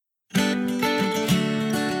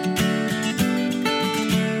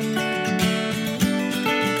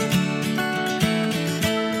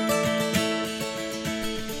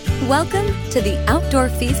Welcome to the Outdoor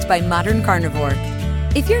Feast by Modern Carnivore.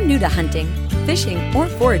 If you're new to hunting, fishing, or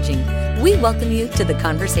foraging, we welcome you to the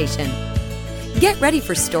conversation. Get ready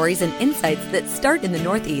for stories and insights that start in the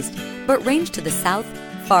Northeast, but range to the South,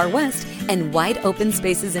 far West, and wide open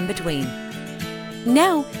spaces in between.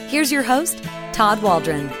 Now, here's your host, Todd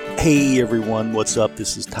Waldron. Hey everyone, what's up?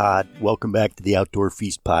 This is Todd. Welcome back to the Outdoor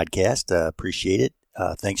Feast podcast. Appreciate it.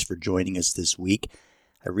 Thanks for joining us this week.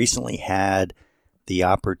 I recently had the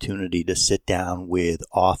opportunity to sit down with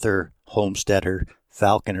author, homesteader,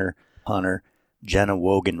 falconer, hunter, Jenna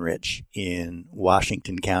Wogenrich in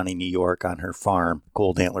Washington County, New York on her farm,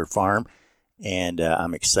 Cold Antler Farm. And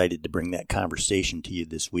I'm excited to bring that conversation to you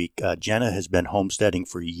this week. Jenna has been homesteading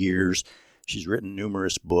for years. She's written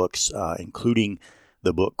numerous books, including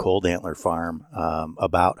the book Cold Antler Farm,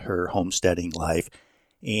 about her homesteading life.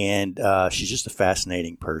 And she's just a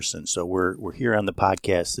fascinating person. So we're here on the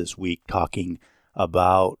podcast this week talking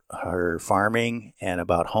about her farming and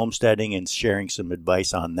about homesteading and sharing some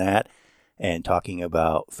advice on that and talking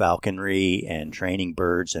about falconry and training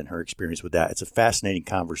birds and her experience with that. It's a fascinating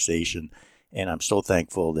conversation, and I'm so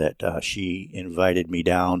thankful that she invited me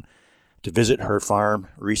down to visit her farm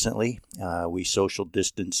recently. We social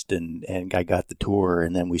distanced and I got the tour,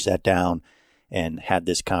 and then we sat down and had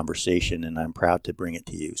this conversation, and I'm proud to bring it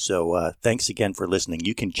to you. So thanks again for listening.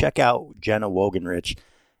 You can check out Jenna Wogenrich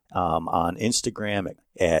on Instagram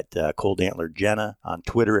at Cold Antler Jenna, on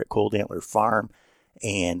Twitter at Cold Antler Farm,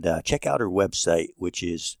 and check out her website, which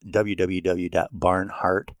is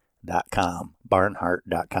www.barnhart.com,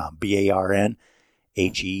 barnhart.com,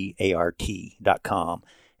 barnheart.com,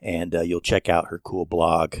 and you'll check out her cool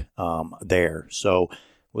blog there. So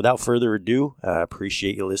without further ado, I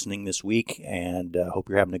appreciate you listening this week, and hope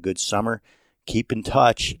you're having a good summer. Keep in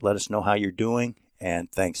touch. Let us know how you're doing,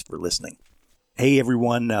 and thanks for listening. Hey,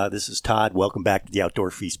 everyone. This is Todd. Welcome back to the Outdoor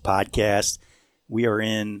Feast podcast. We are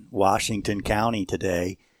in Washington County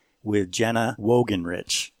today with Jenna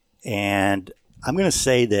Wogenrich. And I'm going to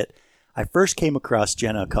say that I first came across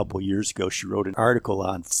Jenna a couple years ago. She wrote an article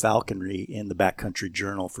on falconry in the Backcountry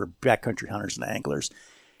Journal for backcountry hunters and anglers.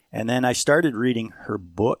 And then I started reading her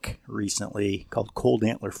book recently called Cold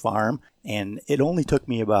Antler Farm. And it only took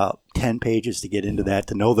me about 10 pages to get into that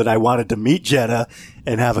to know that I wanted to meet Jenna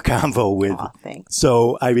and have a convo with. Aw, thanks.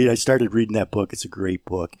 So, I started reading that book. It's a great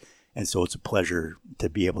book. And so it's a pleasure to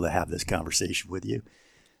be able to have this conversation with you.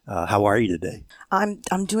 How are you today?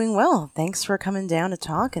 I'm doing well. Thanks for coming down to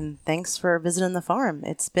talk, and thanks for visiting the farm.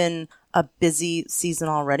 It's been a busy season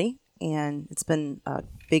already, and it's been a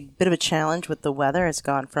bit of a challenge with the weather. It's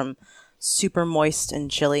gone from super moist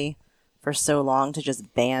and chilly for so long to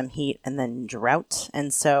just bam heat and then drought.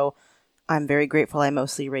 And so I'm very grateful I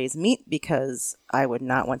mostly raise meat because I would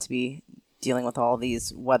not want to be dealing with all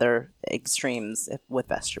these weather extremes with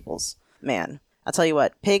vegetables. Man, I'll tell you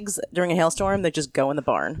what, pigs during a hailstorm, they just go in the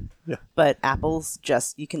barn. Yeah. But apples,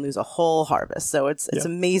 you can lose a whole harvest. So it's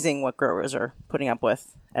amazing what growers are putting up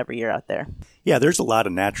with every year out there. Yeah, there's a lot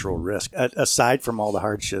of natural risk. Aside from all the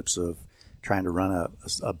hardships of trying to run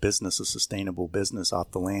a business, a sustainable business off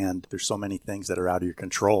the land, there's so many things that are out of your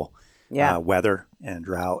control. Yeah. Weather and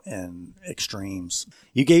drought and extremes.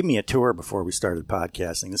 You gave me a tour before we started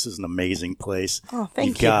podcasting. This is an amazing place. Oh, thank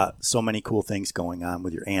you. You've got so many cool things going on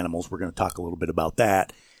with your animals. We're going to talk a little bit about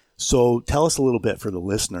that. So tell us a little bit for the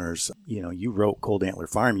listeners. You know, you wrote Cold Antler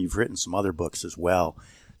Farm. You've written some other books as well.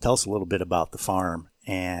 Tell us a little bit about the farm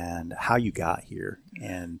and how you got here.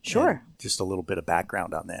 And sure. And just a little bit of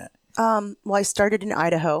background on that. Well, I started in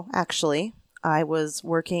Idaho, actually. I was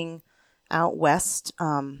working out west.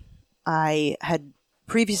 I had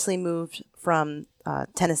previously moved from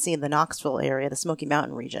Tennessee in the Knoxville area, the Smoky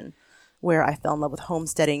Mountain region, where I fell in love with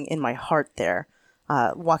homesteading in my heart there.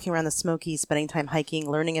 Walking around the Smokies, spending time hiking,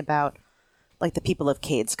 learning about like the people of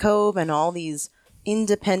Cades Cove and all these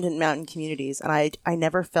independent mountain communities. And I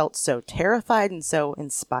never felt so terrified and so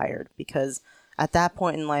inspired because at that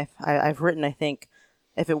point in life, I've written, I think,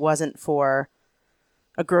 if it wasn't for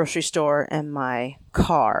a grocery store and my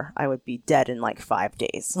car, I would be dead in like 5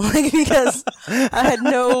 days. Because I had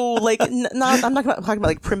no, I'm not talking about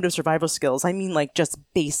like primitive survival skills. I mean, like just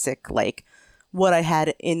basic, like what I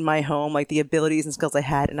had in my home, like the abilities and skills I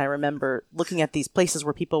had. And I remember looking at these places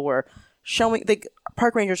where people were showing, the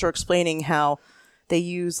park rangers were explaining how they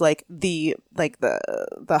use the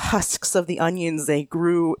husks of the onions they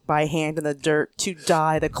grew by hand in the dirt to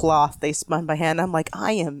dye the cloth they spun by hand. I'm like,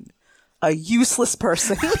 I am a useless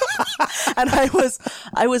person. And I was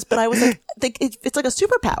like, it's like a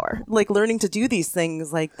superpower, like learning to do these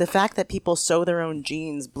things. Like the fact that people sew their own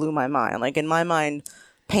jeans blew my mind. Like in my mind,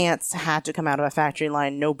 pants had to come out of a factory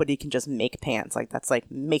line. Nobody can just make pants. Like, that's like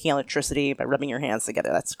making electricity by rubbing your hands together.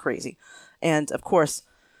 That's crazy. And of course,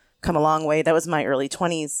 come a long way. That was my early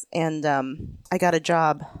 20s. And I got a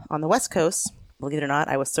job on the West Coast. Believe it or not,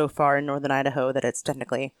 I was so far in northern Idaho that it's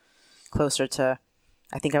technically closer to,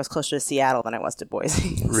 I think I was closer to Seattle than I was to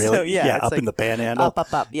Boise. Really? So, Yeah, up like in the Panhandle?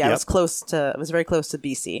 Up. Yeah, Yep. it was very close to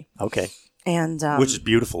BC. Okay. And Which is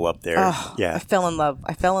beautiful up there. Oh, yeah. I fell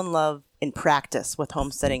in love in practice with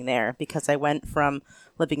homesteading there, because I went from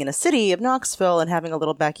living in a city of Knoxville and having a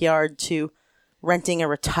little backyard to renting a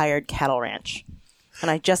retired cattle ranch.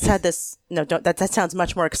 And I just had this, that sounds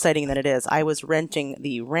much more exciting than it is. I was renting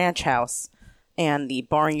the ranch house and the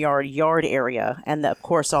barnyard yard area. And of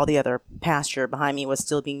course, all the other pasture behind me was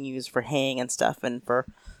still being used for haying and stuff and for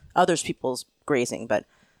others people's grazing. But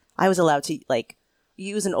I was allowed to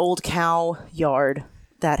use an old cow yard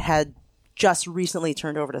that had just recently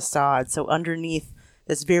turned over to sod. So underneath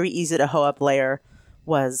this very easy to hoe up layer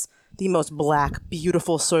was the most black,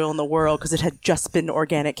 beautiful soil in the world, because it had just been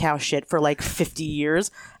organic cow shit for like 50 years.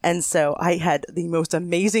 And so I had the most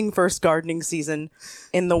amazing first gardening season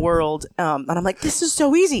in the world. And I'm like, this is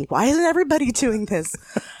so easy. Why isn't everybody doing this?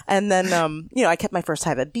 And then, I kept my first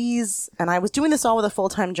hive of bees, and I was doing this all with a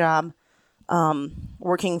full-time job,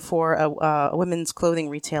 working for a women's clothing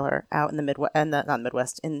retailer out in the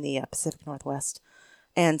in the Pacific Northwest.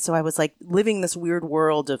 And so I was like living this weird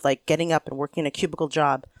world of like getting up and working a cubicle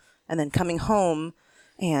job and then coming home,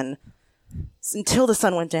 and until the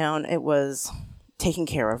sun went down, it was taking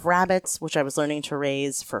care of rabbits, which I was learning to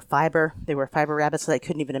raise for fiber. They were fiber rabbits, so I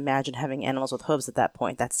couldn't even imagine having animals with hooves at that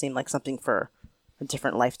point. That seemed like something for a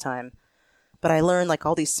different lifetime. But I learned like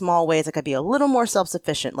all these small ways I could be a little more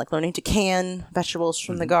self-sufficient, like learning to can vegetables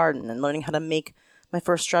from the garden and learning how to make my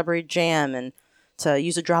first strawberry jam and to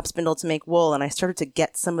use a drop spindle to make wool. And I started to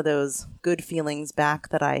get some of those good feelings back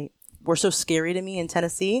that were so scary to me in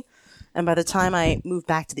Tennessee. And by the time I moved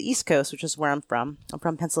back to the East Coast, which is where I'm from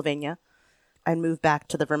Pennsylvania, I moved back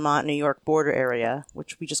to the Vermont-New York border area,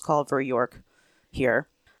 which we just call Ver-York here.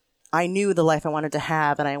 I knew the life I wanted to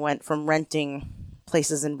have, and I went from renting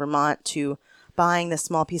places in Vermont to buying this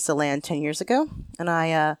small piece of land 10 years ago. And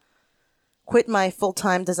I quit my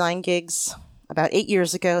full-time design gigs about 8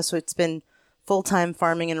 years ago, so it's been full-time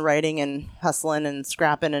farming and writing and hustling and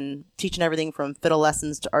scrapping and teaching everything from fiddle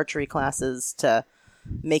lessons to archery classes to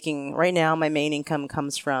making. Right now, my main income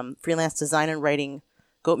comes from freelance design and writing,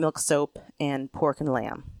 goat milk soap, and pork and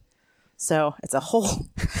lamb. So it's a whole.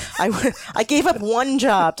 I gave up one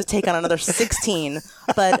job to take on another 16,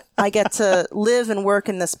 but I get to live and work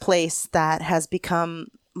in this place that has become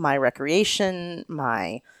my recreation,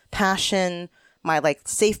 my passion, my like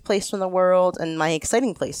safe place from the world, and my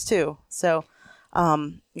exciting place too. So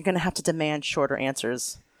you're gonna have to demand shorter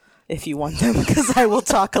answers if you want them, because I will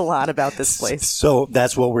talk a lot about this place. So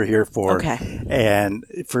that's what we're here for. Okay. And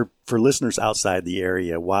for listeners outside the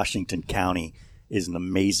area, Washington County is an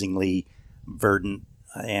amazingly verdant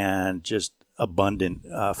and just abundant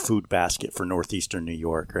food basket for northeastern New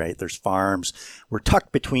York, right? There's farms. We're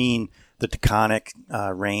tucked between the Taconic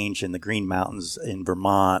Range and the Green Mountains in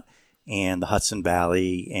Vermont and the Hudson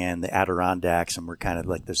Valley and the Adirondacks, and we're kind of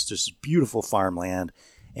like this just beautiful farmland.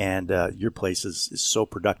 And your place is so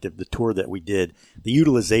productive. The tour that we did, the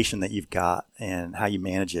utilization that you've got and how you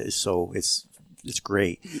manage it is it's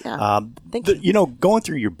great. Yeah. Thank you. Going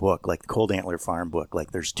through your book, like the Cold Antler Farm book,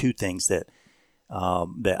 like there's two things that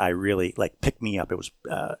I really like picked me up. It was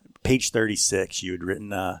page 36. You had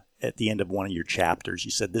written at the end of one of your chapters.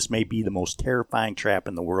 You said, "This may be the most terrifying trap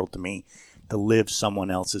in the world to me, to live someone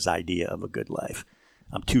else's idea of a good life.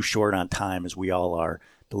 I'm too short on time, as we all are,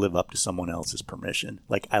 to live up to someone else's permission."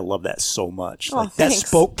 Like, I love that so much. Oh, like, that thanks.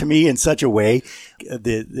 spoke to me in such a way that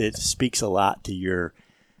it speaks a lot to your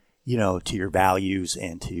values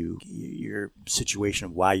and to your situation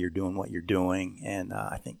of why you're doing what you're doing. And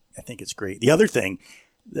I think it's great. The other thing,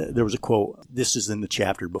 there was a quote, this is in the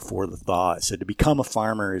chapter before the thaw. It said, "To become a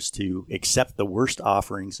farmer is to accept the worst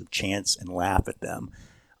offerings of chance and laugh at them.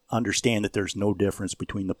 Understand that there's no difference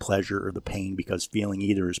between the pleasure or the pain, because feeling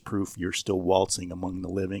either is proof you're still waltzing among the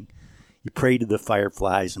living. You pray to the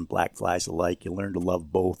fireflies and black flies alike. You learn to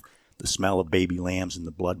love both. The smell of baby lambs and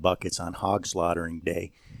the blood buckets on hog slaughtering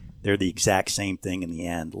day. They're the exact same thing in the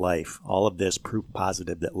end, life. All of this proof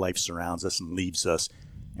positive that life surrounds us and leaves us,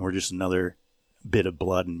 and we're just another bit of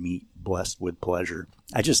blood and meat blessed with pleasure."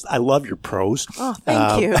 I love your prose. Oh,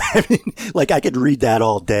 thank you. I mean, like, I could read that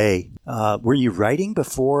all day. Were you writing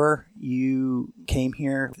before you came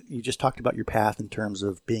here? You just talked about your path in terms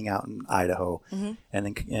of being out in Idaho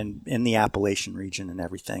and in the Appalachian region and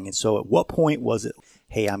everything. And so at what point was it,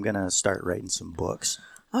 hey, I'm going to start writing some books?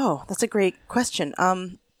 Oh, that's a great question.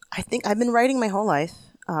 I think I've been writing my whole life.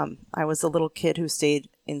 I was a little kid who stayed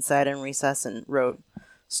inside in recess and wrote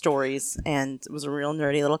stories, and was a real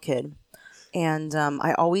nerdy little kid. And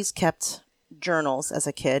I always kept journals as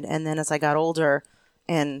a kid. And then as I got older,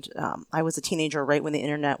 and I was a teenager right when the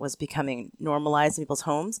internet was becoming normalized in people's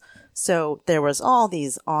homes. So there was all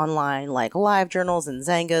these online like live journals and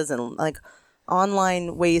Xangas and like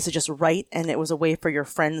online ways to just write. And it was a way for your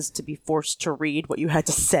friends to be forced to read what you had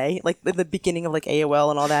to say, like in the beginning of like AOL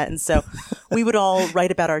and all that. And so we would all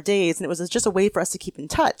write about our days, and it was just a way for us to keep in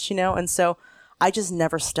touch, you know? And so I just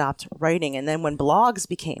never stopped writing. And then when blogs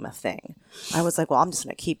became a thing, I was like, well, I'm just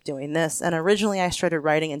going to keep doing this. And originally I started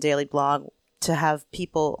writing a daily blog to have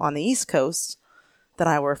people on the East Coast that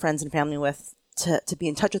I were friends and family with to be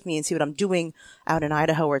in touch with me and see what I'm doing out in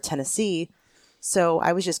Idaho or Tennessee. So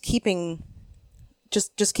I was just keeping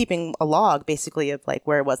a log basically of like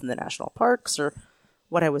where I was in the national parks or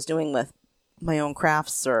what I was doing with my own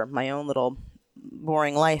crafts or my own little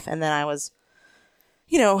boring life. And then I was,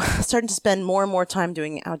 starting to spend more and more time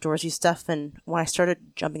doing outdoorsy stuff. And when I started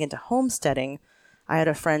jumping into homesteading, I had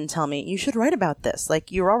a friend tell me, you should write about this.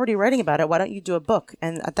 Like, you're already writing about it. Why don't you do a book?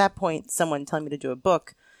 And at that point, someone telling me to do a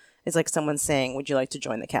book is like someone saying, would you like to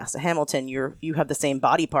join the cast of Hamilton? You have the same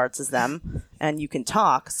body parts as them and you can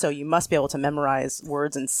talk. So you must be able to memorize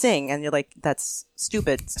words and sing. And you're like, that's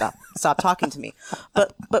stupid. Stop talking to me.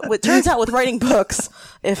 But what turns out with writing books,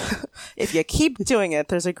 if you keep doing it,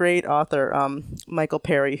 there's a great author, Michael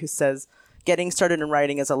Perry, who says getting started in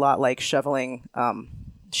writing is a lot like shoveling,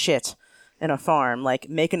 shit in a farm. Like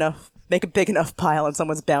make a big enough pile and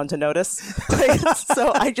someone's bound to notice.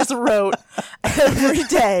 So I just wrote every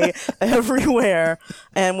day, everywhere.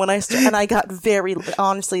 And when I got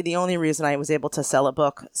honestly, the only reason I was able to sell a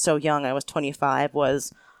book so young, I was 25,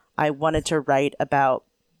 was I wanted to write about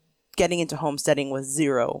getting into homesteading with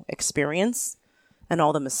zero experience and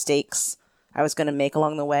all the mistakes I was going to make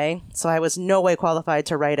along the way. So I was no way qualified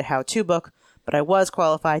to write a how-to book, but I was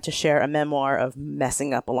qualified to share a memoir of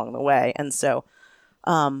messing up along the way. And so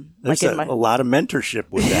there's a lot of mentorship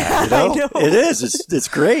with that. You know? It is. It's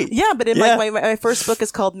great. Yeah, but my first book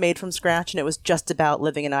is called Made from Scratch, and it was just about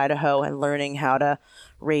living in Idaho and learning how to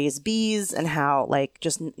raise bees and how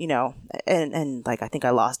and I think I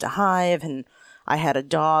lost a hive, and I had a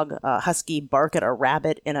dog, a husky, bark at a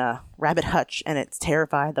rabbit in a rabbit hutch, and it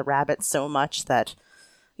terrified the rabbit so much that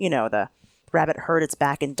the rabbit hurt its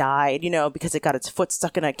back and died, because it got its foot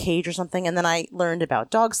stuck in a cage or something. And then I learned about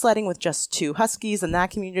dog sledding with just 2 huskies in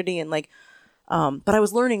that community. And but I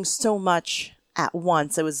was learning so much at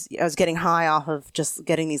once. I was getting high off of just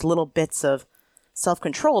getting these little bits of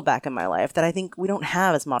self-control back in my life that I think we don't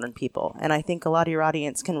have as modern people. And I think a lot of your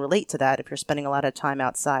audience can relate to that if you're spending a lot of time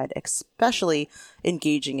outside, especially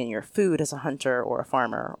engaging in your food as a hunter or a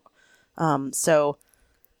farmer. So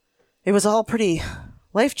it was all pretty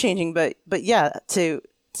life-changing, but yeah, to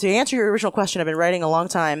answer your original question, I've been writing a long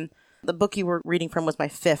time. The book you were reading from was my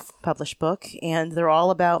 5th published book, and they're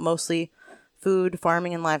all about mostly food,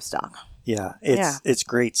 farming, and livestock. Yeah, it's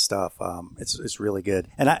great stuff. It's really good,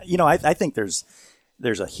 and I think there's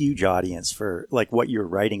a huge audience for like what you're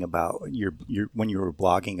writing about. When you were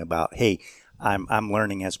blogging about, hey, I'm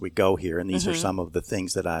learning as we go here, and these are some of the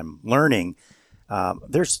things that I'm learning.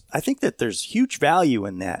 I think that there's huge value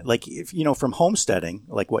in that. Like, if, from homesteading,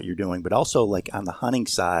 like what you're doing, but also like on the hunting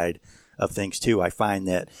side of things too. I find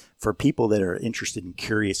that for people that are interested and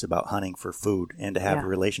curious about hunting for food and to have a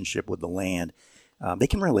relationship with the land, they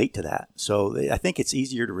can relate to that. So I think it's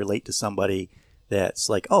easier to relate to somebody that's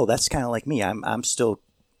like, oh, that's kind of like me. I'm still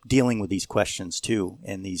dealing with these questions too,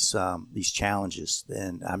 and these challenges.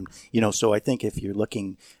 And so I think if you're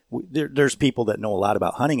looking, there's people that know a lot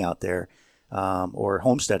about hunting out there. Or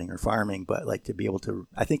homesteading or farming, but like to be able to,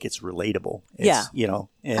 I think it's relatable.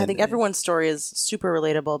 And I think everyone's story is super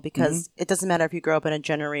relatable because it doesn't matter if you grow up in a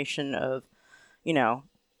generation of,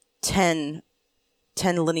 10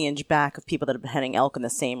 lineage back of people that have been hunting elk in the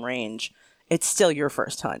same range. It's still your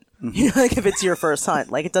first hunt. Like if it's your first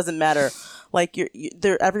hunt, like it doesn't matter. Like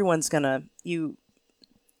everyone's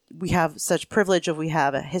we have such privilege we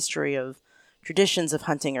have a history of traditions of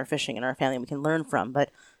hunting or fishing in our family we can learn from,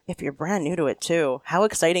 but if you're brand new to it too, how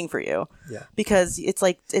exciting for you. Yeah. Because it's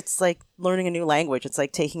like learning a new language. It's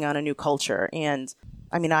like taking on a new culture. And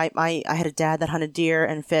I mean, I had a dad that hunted deer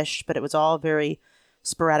and fished, but it was all very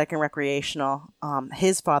sporadic and recreational.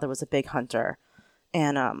 His father was a big hunter.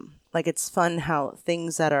 And it's fun how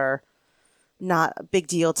things that are not a big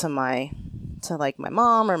deal to my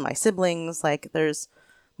mom or my siblings, like there's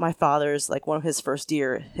my father's, like one of his first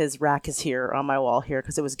deer, his rack is here on my wall here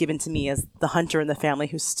because it was given to me as the hunter in the family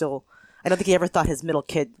who's still I don't think he ever thought his middle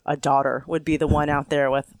kid, a daughter, would be the one out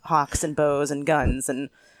there with hawks and bows and guns. And,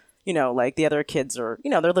 like the other kids are,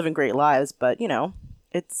 they're living great lives. But,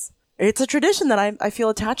 it's a tradition that I feel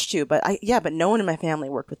attached to. But no one in my family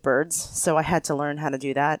worked with birds. So I had to learn how to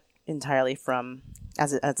do that entirely from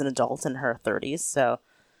as an adult in her 30s. So,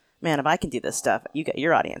 man, if I can do this stuff, you get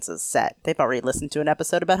your audiences set. They've already listened to an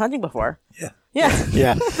episode about hunting before. Yeah.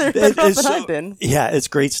 Yeah. They're not than I've been. Yeah, it's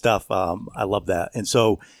great stuff. I love that. And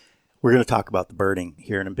so we're going to talk about the birding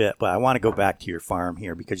here in a bit, but I want to go back to your farm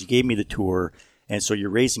here because you gave me the tour. And so you're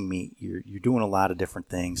raising meat. You're doing a lot of different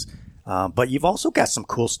things. But you've also got some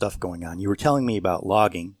cool stuff going on. You were telling me about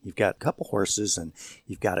logging. You've got a couple horses and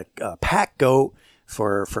you've got a pack goat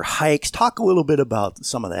for hikes. Talk a little bit about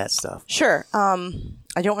some of that stuff. Sure.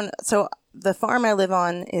 So the farm I live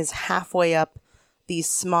on is halfway up the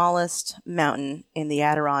smallest mountain in the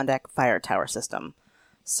Adirondack Fire Tower system.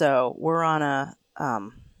 So we're on a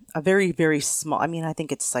very, very small, I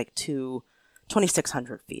think it's like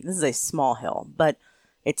 2,600 feet. This is a small hill, but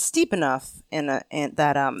it's steep enough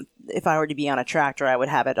that if I were to be on a tractor, I would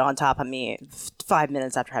have it on top of me 5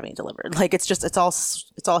 minutes after having it delivered. Like it's all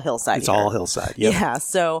hillside. It's all hillside. Yep. Yeah.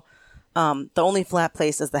 So the only flat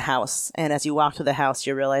place is the house, and as you walk through the house,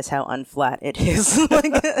 you realize how unflat it is.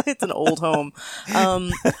 Like it's an old home.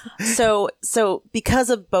 So because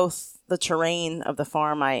of both the terrain of the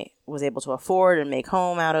farm, I was able to afford and make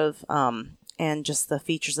home out of, and just the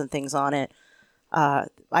features and things on it.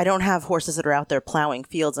 I don't have horses that are out there plowing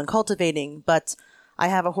fields and cultivating, but I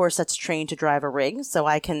have a horse that's trained to drive a rig, so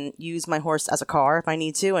I can use my horse as a car if I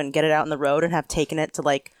need to and get it out on the road and have taken it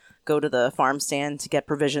to go to the farm stand to get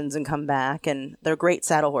provisions and come back. And they're great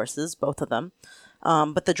saddle horses, both of them.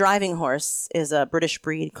 But the driving horse is a British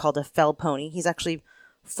breed called a fell pony. He's actually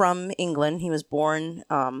from England. He was born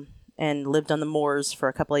and lived on the moors for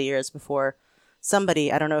a couple of years before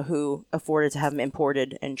somebody, I don't know who, afforded to have him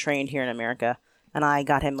imported and trained here in America. And I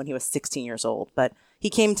got him when he was 16 years old. But he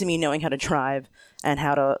came to me knowing how to drive and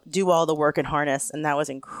how to do all the work and harness. And that was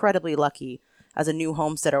incredibly lucky as a new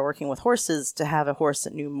homesteader working with horses to have a horse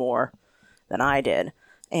that knew more than I did.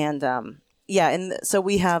 And and so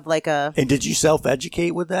we have And did you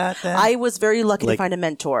self-educate with that then? I was very lucky to find a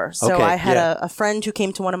mentor. So okay, I had a friend who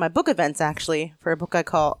came to one of my book events actually for a book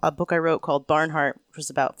I wrote called Barnhart, which was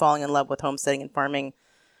about falling in love with homesteading and farming.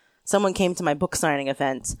 Someone came to my book signing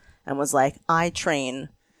event and was like, I train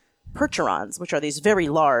Percherons, which are these very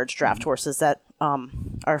large draft horses that are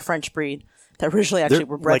a French breed that originally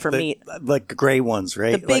were bred for meat. Like the gray ones,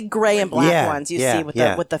 right? The big gray and black ones you see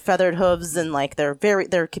with the feathered hooves, and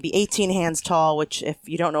there could be 18 hands tall, which if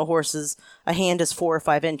you don't know horses, a hand is 4 or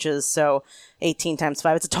 5 inches, so 18 times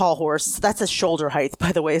 5, it's a tall horse. That's a shoulder height,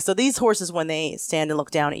 by the way. So these horses, when they stand and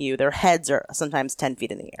look down at you, their heads are sometimes 10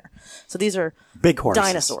 feet in the air. So these are big horses.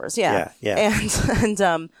 Dinosaurs, yeah.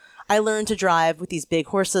 And I learned to drive with these big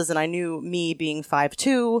horses, and I knew, me being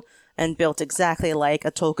 5'2" and built exactly like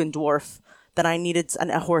a Tolkien dwarf, that I needed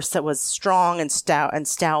a horse that was strong and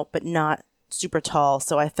stout, but not super tall.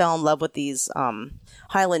 So I fell in love with these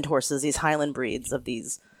Highland horses, these Highland breeds of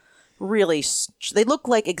these really, they look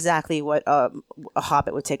like exactly what a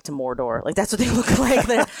hobbit would take to Mordor. Like that's what they look like.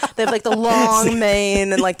 They have the long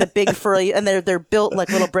mane and the big furry, and they're built like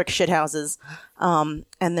little brick shit houses. And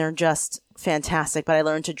they're just fantastic. But I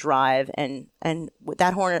learned to drive, and with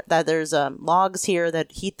that there's logs here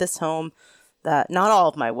that heat this home. Not all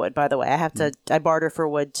of my wood, by the way. I barter for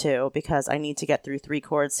wood too, because I need to get through 3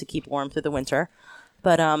 cords to keep warm through the winter.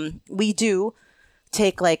 But we do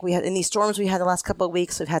take, we had in these storms we had the last couple of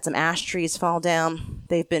weeks, we've had some ash trees fall down.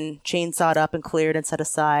 They've been chainsawed up and cleared and set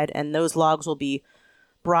aside, and those logs will be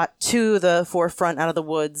brought to the forefront out of the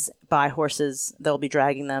woods by horses. They'll be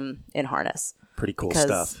dragging them in harness. Pretty cool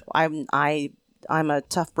stuff. I'm a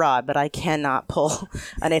tough broad, but I cannot pull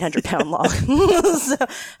an 800-pound log.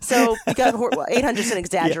 so you got 800 is an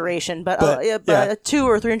exaggeration, but a 200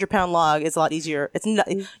 or 300-pound log is a lot easier. It's not,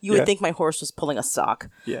 you would think my horse was pulling a sock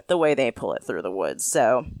the way they pull it through the woods.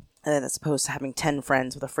 So, as opposed to having 10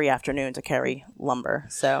 friends with a free afternoon to carry lumber.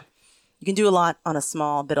 So you can do a lot on a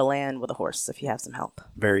small bit of land with a horse if you have some help.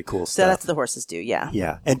 Very cool stuff. So that's what the horses do, yeah.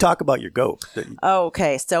 Yeah. And talk about your goat.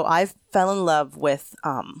 Okay. So I fell in love with,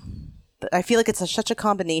 I feel like it's such a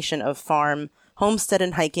combination of farm, homestead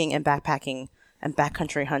and hiking and backpacking and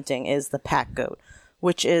backcountry hunting is the pack goat,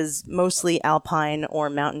 which is mostly alpine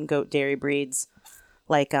or mountain goat dairy breeds.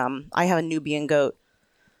 I have a Nubian goat,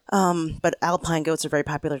 but alpine goats are very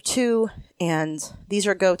popular too. And these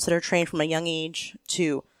are goats that are trained from a young age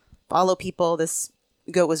to follow people. This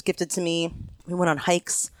goat was gifted to me. We went on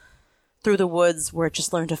hikes through the woods where it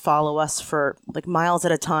just learned to follow us for like miles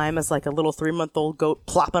at a time as like a little 3-month-old goat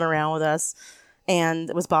plopping around with us. And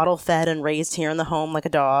it was bottle fed and raised here in the home like a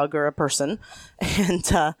dog or a person.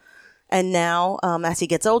 And now, as he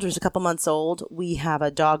gets older, he's a couple months old, we have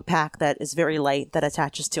a dog pack that is very light that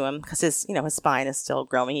attaches to him because his spine is still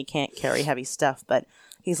growing. He can't carry heavy stuff, but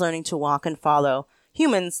he's learning to walk and follow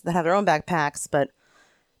humans that have their own backpacks. But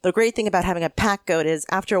the great thing about having a pack goat is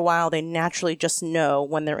after a while, they naturally just know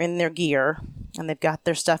when they're in their gear and they've got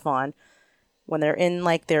their stuff on, when they're in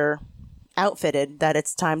like they're outfitted, that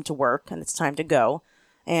it's time to work and it's time to go.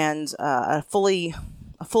 And a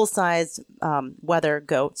full-size wether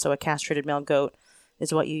goat, so a castrated male goat,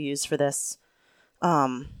 is what you use for this.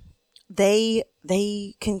 They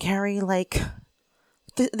can carry like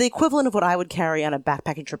the equivalent of what I would carry on a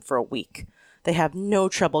backpacking trip for a week. They have no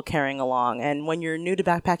trouble carrying along. And when you're new to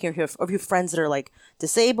backpacking, or you have friends that are like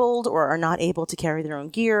disabled or are not able to carry their own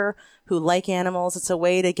gear, who like animals, it's a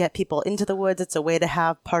way to get people into the woods. It's a way to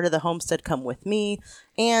have part of the homestead come with me.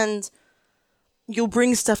 And you'll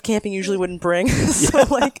bring stuff camping usually wouldn't bring. So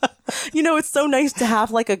like, it's so nice to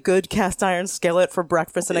have like a good cast iron skillet for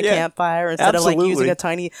breakfast and a campfire instead of like using a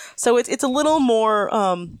tiny. So it's a little more,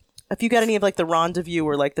 if you got any of like the Rendezvous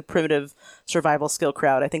or like the primitive survival skill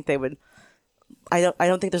crowd, I think they would, I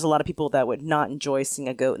don't think there's a lot of people that would not enjoy seeing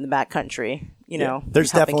a goat in the backcountry,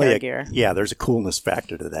 There's definitely there's a coolness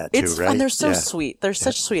factor to that too, it's right? Fun. They're so sweet. They're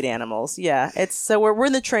such sweet animals. Yeah. We're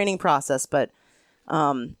in the training process, but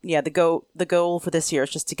the goal for this year is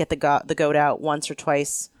just to get the goat out once or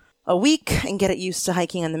twice a week and get it used to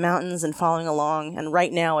hiking in the mountains and following along. And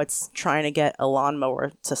right now it's trying to get a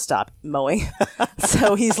lawnmower to stop mowing.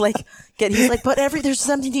 So he's like, but there's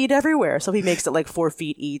something to eat everywhere. So he makes it like 4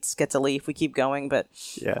 feet, eats, gets a leaf. We keep going, but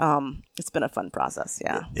it's been a fun process.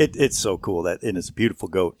 Yeah. It's so cool and it's a beautiful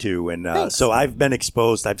goat too. And so I've been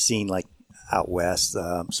exposed. I've seen like out west,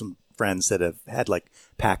 some friends that have had like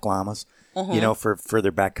pack llamas, for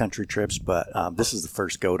their backcountry trips. But this is the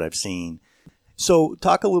first goat I've seen. So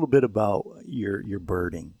talk a little bit about your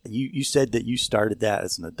birding. You said that you started that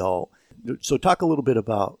as an adult. So talk a little bit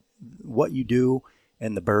about what you do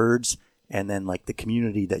and the birds, and then like the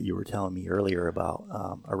community that you were telling me earlier about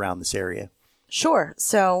around this area. Sure.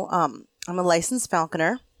 So I'm a licensed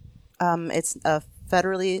falconer. It's a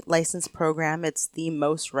federally licensed program. It's the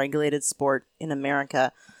most regulated sport in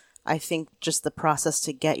America. I think just the process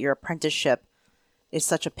to get your apprenticeship is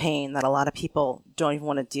such a pain that a lot of people don't even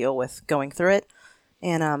want to deal with going through it.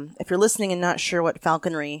 And if you're listening and not sure what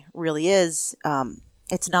falconry really is,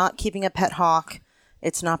 it's not keeping a pet hawk.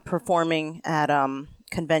 It's not performing at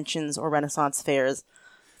conventions or Renaissance fairs.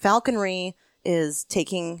 Falconry is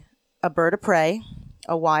taking a bird of prey,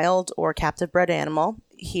 a wild or captive bred animal.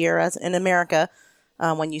 Here, as in America,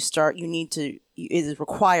 when you start, it is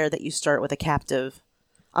required that you start with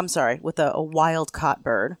with a wild caught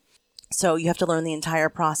bird. So you have to learn the entire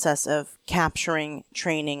process of capturing,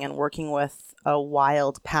 training, and working with a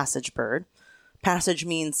wild passage bird. Passage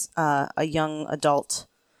means a young adult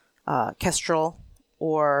kestrel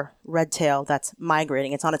or redtail that's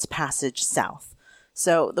migrating. It's on its passage south.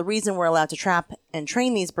 So the reason we're allowed to trap and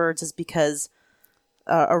train these birds is because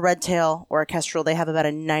a redtail or a kestrel, they have about a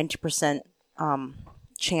 90%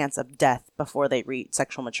 chance of death before they reach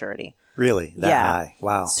sexual maturity. Really? That high?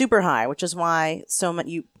 Wow. Super high, which is why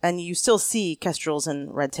you still see kestrels and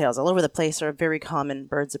redtails all over the place. Are very common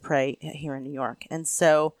birds of prey here in New York. And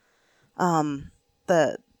so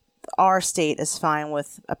our state is fine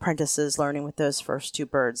with apprentices learning with those first two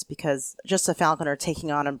birds, because just a falconer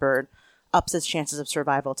taking on a bird ups its chances of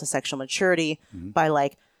survival to sexual maturity by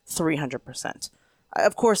like 300%.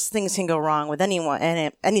 Of course, things can go wrong with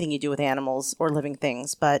anything you do with animals or living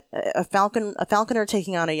things, but a falconer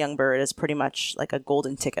taking on a young bird is pretty much like a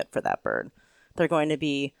golden ticket for that bird. They're going to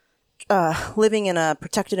be living in a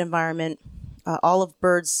protected environment. All of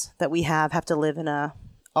birds that we have to live in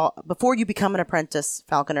before you become an apprentice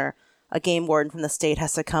falconer, a game warden from the state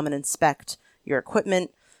has to come and inspect your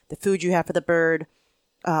equipment, the food you have for the bird,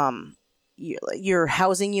 your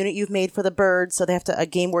housing unit you've made for the bird. So a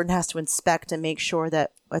game warden has to inspect and make sure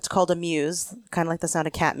that it's called a mews, kind of like the sound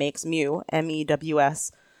a cat makes, mew,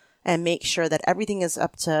 MEWS, and make sure that everything is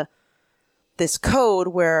up to this code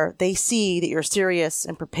where they see that you're serious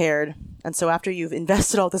and prepared. And so after you've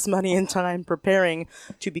invested all this money and time preparing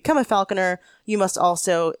to become a falconer, you must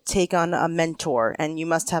also take on a mentor, and you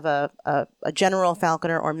must have a general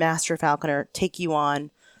falconer or master falconer take you on,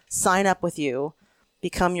 sign up with you,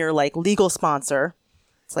 become your like legal sponsor.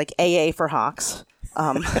 It's like AA for hawks.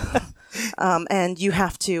 And you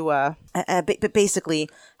have to basically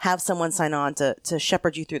have someone sign on to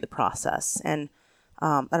shepherd you through the process. And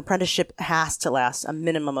An apprenticeship has to last a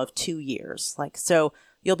minimum of 2 years. So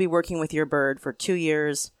you'll be working with your bird for 2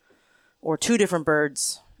 years or 2 different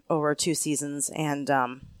birds over 2 seasons. And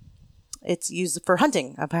it's used for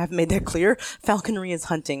hunting. I haven't made that clear. Falconry is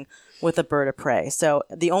hunting with a bird of prey. So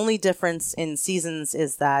the only difference in seasons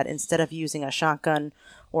is that instead of using a shotgun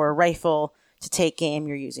or a rifle to take game,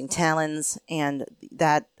 you're using talons. And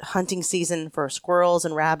that hunting season for squirrels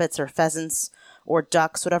and rabbits or pheasants or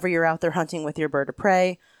ducks, whatever you're out there hunting with your bird of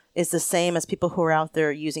prey, is the same as people who are out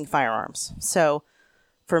there using firearms. So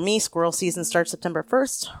for me, squirrel season starts September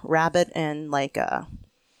 1st. Rabbit and like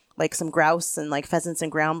some grouse and like pheasants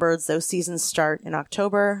and ground birds, those seasons start in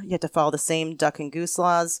October. You have to follow the same duck and goose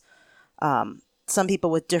laws. Some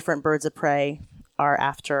people with different birds of prey are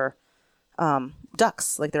after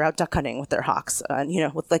ducks, like they're out duck hunting with their hawks,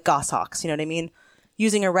 with like goshawks, you know what I mean?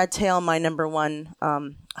 Using a red tail, my number one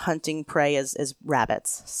hunting prey is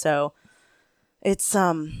rabbits. So it's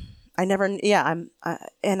I'm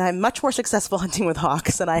much more successful hunting with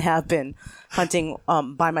hawks than I have been hunting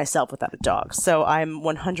by myself without a dog. So I'm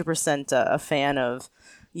 100% a fan of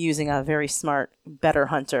using a very smart, better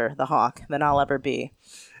hunter, the hawk, than I'll ever be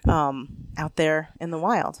out there in the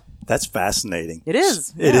wild. That's fascinating. It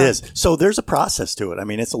is. It is. So there's a process to it. I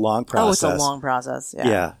mean, it's a long process. Oh, it's a long process.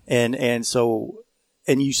 Yeah. Yeah.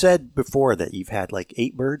 And you said before that you've had like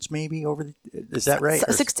 8 birds maybe is that right?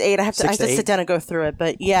 6 to 8. I have to sit down and go through it.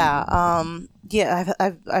 But yeah,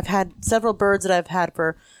 I've had several birds that I've had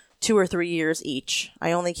for 2 or 3 years each.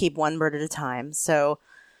 I only keep one bird at a time. So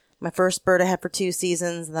my first bird I had for 2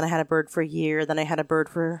 seasons, and then I had a bird for a year, then I had a bird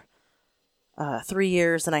for 3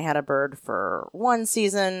 years, and I had a bird for 1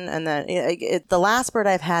 season, and then the last bird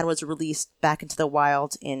I've had was released back into the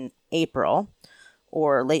wild in April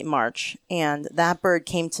or late March, and that bird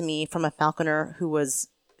came to me from a falconer who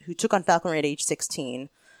took on falconry at age 16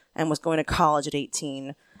 and was going to college at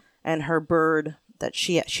 18, and her bird that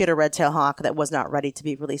she had a red-tailed hawk that was not ready to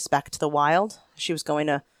be released back to the wild. She was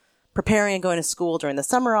preparing and going to school during the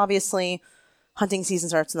summer, obviously. Hunting season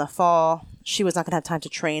starts in the fall. She was not going to have time to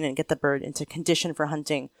train and get the bird into condition for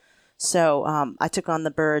hunting. So I took on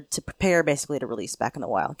the bird to prepare basically to release back in the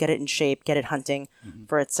wild, get it in shape, get it hunting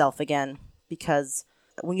for itself again. Because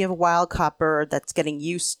when you have a wild-caught bird that's getting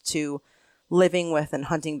used to living with and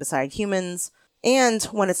hunting beside humans, and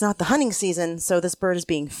when it's not the hunting season, so this bird is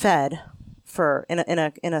being fed still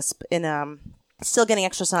getting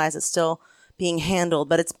exercise, it's still being handled,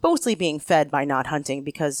 but it's mostly being fed by not hunting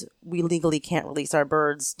because we legally can't release our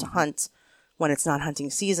birds to hunt when it's not hunting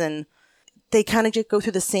season. They kind of just go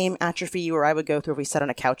through the same atrophy you or I would go through if we sat on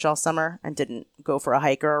a couch all summer and didn't go for a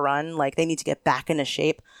hike or a run. Like, they need to get back into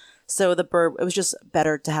shape. So it was just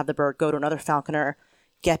better to have the bird go to another falconer,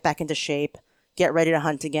 get back into shape, get ready to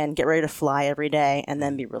hunt again, get ready to fly every day, and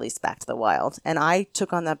then be released back to the wild. And I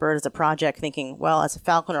took on that bird as a project thinking, well, as a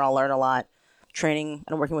falconer, I'll learn a lot. Training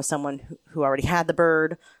and working with someone who already had the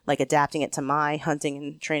bird, like adapting it to my hunting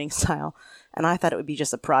and training style. And I thought it would be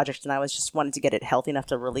just a project, and I was just wanted to get it healthy enough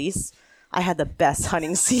to release. I had the best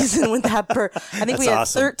hunting season with that bird. I think we had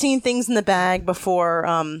awesome. 13 things in the bag before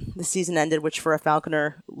the season ended, which for a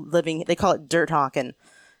falconer they call it dirt hawking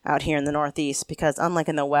out here in the Northeast, because unlike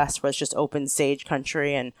in the West where it's just open sage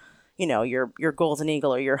country and your golden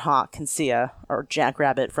eagle or your hawk can see a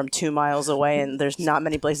jackrabbit from 2 miles away and there's not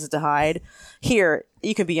many places to hide. Here,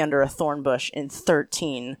 you can be under a thorn bush in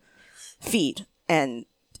 13 feet and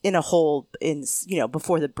in a hole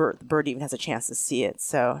before the bird even has a chance to see it.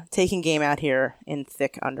 So taking game out here in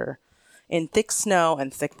thick snow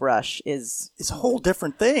and thick brush is a whole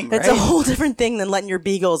different thing, right? It's a whole different thing than letting your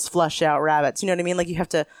beagles flush out rabbits. You know what I mean? Like, you have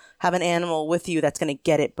to have an animal with you that's going to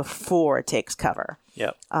get it before it takes cover.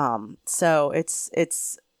 Yep. So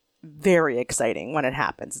it's very exciting when it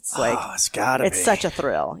happens. It's like, it's gotta be. It's such a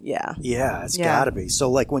thrill. Yeah. Yeah, it's gotta be. So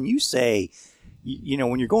like when you say,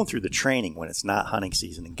 when you're going through the training when it's not hunting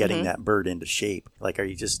season and getting that bird into shape, like,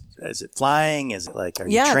 is it flying? Is it like, are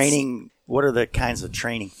you training? What are the kinds of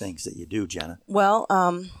training things that you do, Jenna? Well,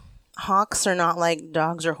 hawks are not like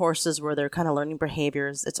dogs or horses where they're kind of learning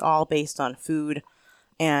behaviors. It's all based on food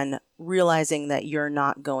and realizing that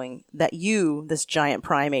this giant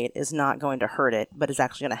primate is not going to hurt it, but is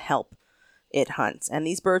actually going to help it hunt. And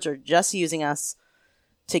these birds are just using us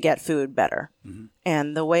to get food better. Mm-hmm.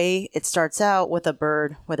 And the way it starts out with a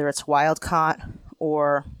bird, whether it's wild caught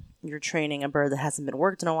or you're training a bird that hasn't been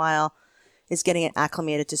worked in a while, is getting it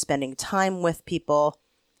acclimated to spending time with people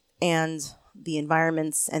and the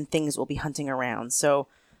environments and things we'll be hunting around. So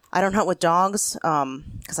I don't hunt with dogs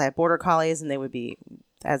because I have border collies, and they would be,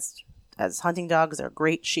 as hunting dogs, they're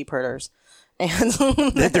great sheep herders. And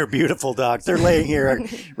they're beautiful dogs. They're laying here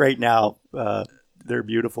right now. They're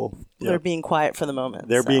beautiful. They're being quiet for the moment.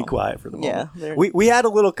 They're being quiet for the moment. Yeah, we had a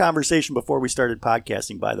little conversation before we started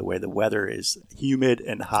podcasting, by the way. The weather is humid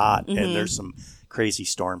and hot, and there's some crazy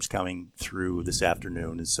storms coming through this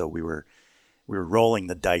afternoon. And so we were rolling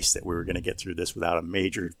the dice that we were going to get through this without a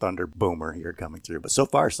major thunder boomer here coming through. But so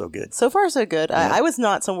far, so good. So far, so good. Yeah. I was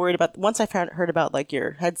not so worried about, once I heard about like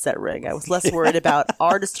your headset rig, I was less worried about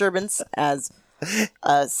our disturbance as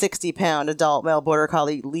a 60-pound adult male border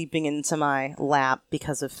collie leaping into my lap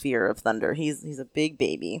because of fear of thunder. He's a big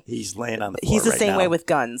baby. He's laying on the floor He's the right same now. way with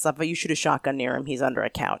guns. If you shoot a shotgun near him, he's under a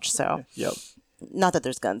couch. So, Yep. not that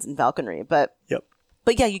there's guns in falconry, but Yep.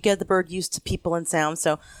 yeah, you get the bird used to people and sound.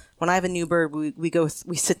 So when I have a new bird,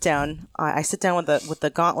 we sit down. I sit down with the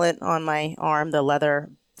gauntlet on my arm, the leather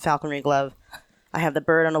falconry glove. I have the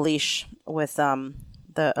bird on a leash with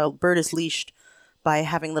the bird is leashed by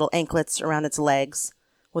having little anklets around its legs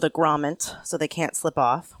with a grommet so they can't slip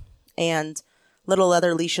off. And little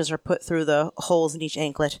leather leashes are put through the holes in each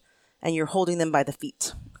anklet, and you're holding them by the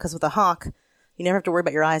feet. Because with a hawk, you never have to worry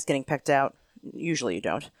about your eyes getting pecked out. Usually you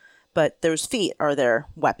don't. But those feet are their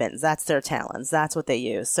weapons. That's their talons. That's what they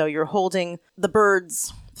use. So you're holding the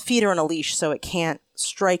bird's feet are on a leash so it can't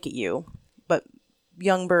strike at you. But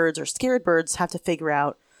young birds or scared birds have to figure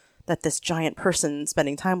out that this giant person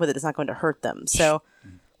spending time with it is not going to hurt them. So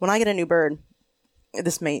when I get a new bird,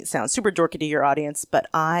 this may sound super dorky to your audience, but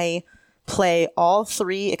I play all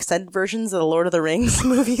 3 extended versions of the Lord of the Rings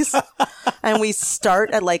movies. And we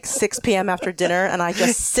start at like 6 p.m. after dinner, and I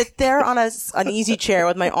just sit there on an easy chair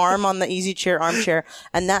with my arm on the easy chair, armchair,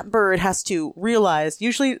 and that bird has to realize,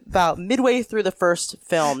 usually about midway through the first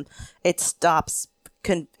film, it stops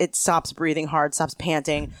breathing hard, stops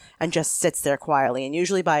panting, and just sits there quietly. And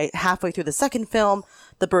usually by halfway through the second film,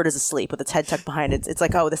 the bird is asleep with its head tucked behind it. It's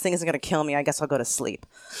like, oh, this thing isn't going to kill me. I guess I'll go to sleep.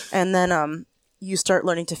 And then you start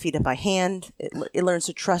learning to feed it by hand. It learns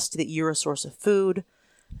to trust that you're a source of food.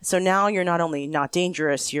 So now you're not only not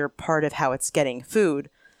dangerous, you're part of how it's getting food.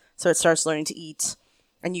 So it starts learning to eat.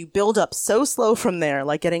 And you build up so slow from there,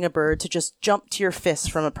 like getting a bird to just jump to your fist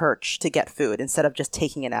from a perch to get food instead of just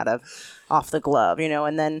taking it off the glove,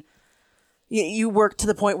 and then you work to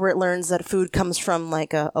the point where it learns that food comes from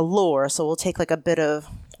like a lure. So we'll take like a bit of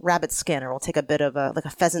rabbit skin, or we'll take a bit of like a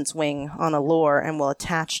pheasant's wing on a lure, and we'll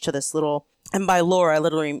attach to this little, and by lure, I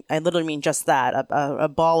literally mean just that, a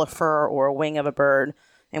ball of fur or a wing of a bird.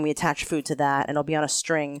 And we attach food to that, and it'll be on a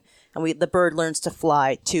string. And the bird learns to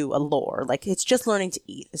fly to a lure. Like, it's just learning to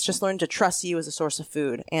eat. It's just learning to trust you as a source of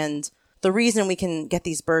food. And the reason we can get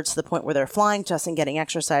these birds to the point where they're flying to us and getting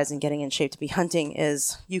exercise and getting in shape to be hunting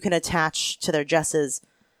is you can attach to their jesses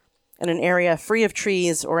in an area free of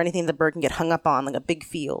trees or anything the bird can get hung up on, like a big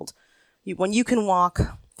field. When you can walk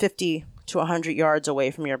 50 to 100 yards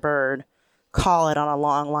away from your bird, call it on a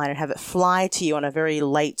long line and have it fly to you on a very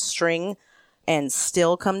light string, and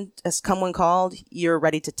still come when called, you're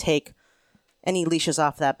ready to take any leashes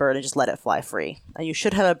off that bird and just let it fly free. And you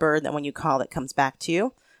should have a bird that when you call it comes back to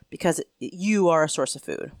you, because you are a source of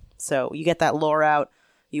food. So you get that lure out,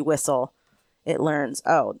 you whistle, it learns,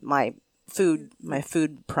 oh, my food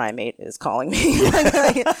primate is calling me.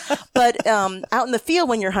 But out in the field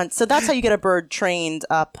when you're hunting, so that's how you get a bird trained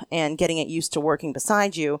up and getting it used to working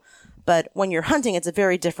beside you. But when you're hunting, it's a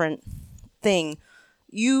very different thing.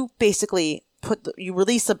 You basically you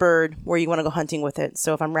release a bird where you want to go hunting with it.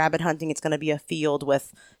 So if I'm rabbit hunting, it's going to be a field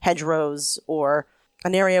with hedgerows or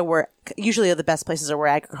an area where usually the best places are where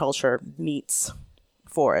agriculture meets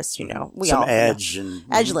forest. We some all edge and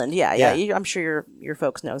edgeland. Yeah. I'm sure your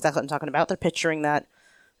folks know exactly what I'm talking about. They're picturing that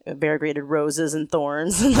variegated roses and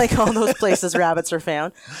thorns and like all those places rabbits are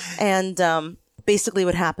found. And basically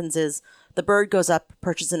what happens is the bird goes up,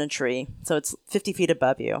 perches in a tree, so it's 50 feet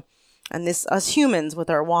above you. And us humans with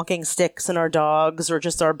our walking sticks and our dogs or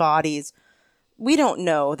just our bodies, we don't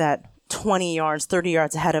know that 20 yards, 30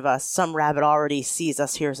 yards ahead of us, some rabbit already sees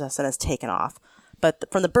us, hears us, and has taken off. But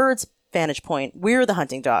from the bird's vantage point, we're the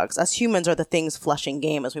hunting dogs. Us humans are the things flushing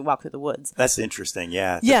game as we walk through the woods. That's interesting,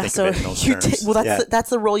 yeah. Yeah, so that's that's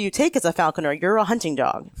the role you take as a falconer. You're a hunting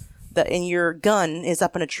dog. And your gun is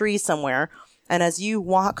up in a tree somewhere. And as you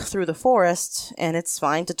walk through the forest, and it's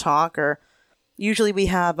fine to talk or... Usually we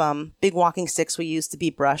have big walking sticks we use to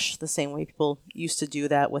beat brush, the same way people used to do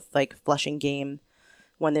that with like flushing game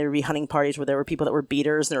when there would be hunting parties where there were people that were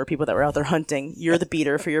beaters and there were people that were out there hunting. You're the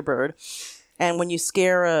beater for your bird. And when you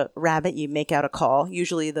scare a rabbit, you make out a call.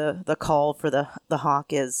 Usually the call for the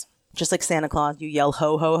hawk is just like Santa Claus. You yell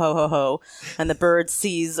ho, ho, ho, ho, ho. And the bird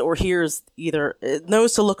sees or hears it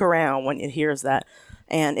knows to look around when it hears that.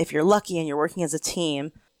 And if you're lucky and you're working as a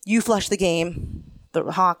team, you flush the game,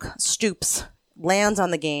 the hawk stoops, lands on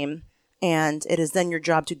the game, And it is then your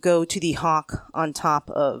job to go to the hawk on top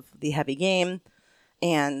of the heavy game.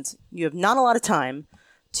 And you have not a lot of time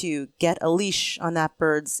to get a leash on that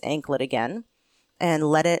bird's anklet again and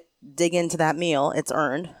let it dig into that meal. It's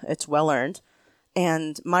earned. It's well earned.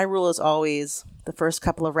 And my rule is always the first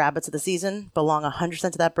couple of rabbits of the season belong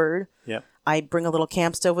 100% to that bird. Yep. I bring a little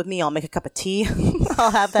camp stove with me. I'll make a cup of tea.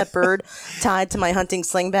 I'll have that bird tied to my hunting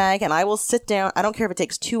sling bag, and I will sit down. I don't care if it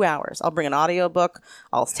takes 2 hours. I'll bring an audiobook.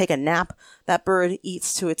 I'll take a nap. That bird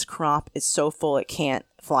eats to its crop. It's so full it can't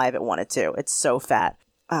fly if it wanted to. It's so fat.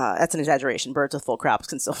 That's an exaggeration. Birds with full crops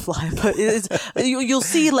can still fly, but you'll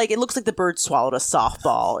see, like, it looks like the bird swallowed a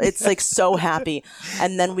softball. It's like so happy.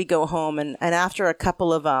 And then we go home, and after a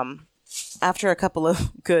couple of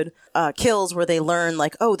good kills where they learn,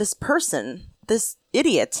 like, oh, this person, this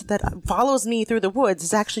idiot that follows me through the woods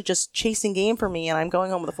is actually just chasing game for me, and I'm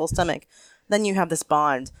going home with a full stomach. Then you have this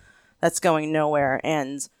bond that's going nowhere,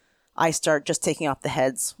 and I start just taking off the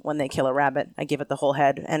heads when they kill a rabbit. I give it the whole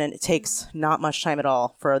head, and it takes not much time at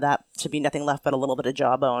all for that to be nothing left but a little bit of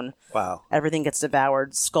jawbone. Wow. Everything gets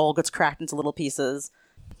devoured. Skull gets cracked into little pieces.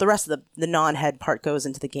 The rest of the non-head part goes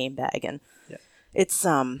into the game bag, and it's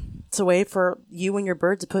a way for you and your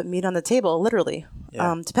bird to put meat on the table, literally.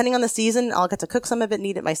 Yeah. Depending on the season, I'll get to cook some of it and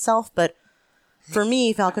eat it myself, but for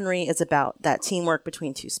me, falconry is about that teamwork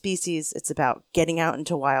between two species. It's about getting out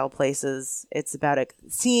into wild places. It's about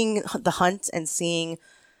seeing the hunt and seeing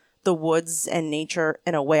the woods and nature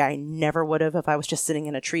in a way I never would have if I was just sitting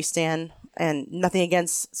in a tree stand. And nothing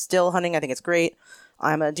against still hunting. I think it's great.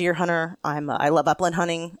 I'm a deer hunter. I love upland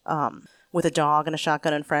hunting with a dog and a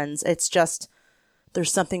shotgun and friends. It's just,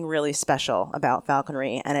 there's something really special about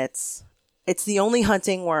falconry, and it's the only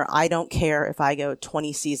hunting where I don't care if I go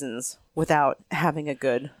 20 seasons without having a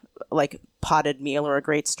good, like, potted meal or a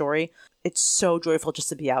great story. It's so joyful just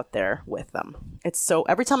to be out there with them. It's so,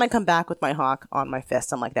 every time I come back with my hawk on my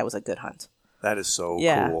fist, I'm like, that was a good hunt. That is so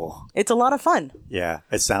cool. It's a lot of fun. Yeah,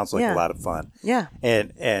 it sounds like a lot of fun. Yeah.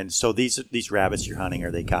 And so these rabbits you're hunting,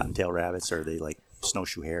 are they cottontail rabbits, or are they like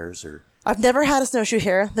snowshoe hares, or? I've never had a snowshoe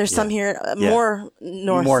hare. There's some here, more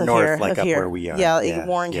north more of north, here, like of up here. where we are. Yeah, like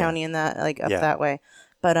Warren County and that, like up that way.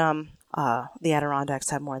 But the Adirondacks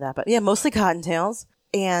have more of that. But yeah, mostly cottontails.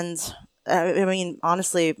 And I mean,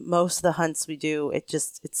 honestly, most of the hunts we do,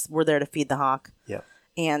 we're there to feed the hawk. Yeah.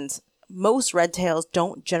 And most redtails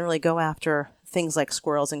don't generally go after things like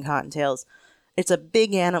squirrels and cottontails. It's a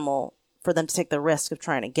big animal for them to take the risk of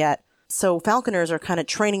trying to get. So falconers are kind of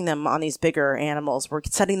training them on these bigger animals. We're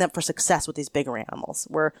setting them for success with these bigger animals.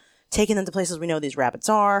 We're taking them to places we know these rabbits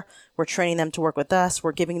are. We're training them to work with us.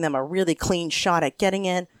 We're giving them a really clean shot at getting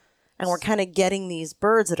it. And we're kind of getting these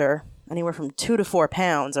birds that are anywhere from 2 to 4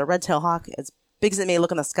 pounds. A red-tailed hawk, as big as it may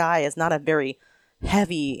look in the sky, is not a very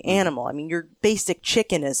heavy animal. I mean, your basic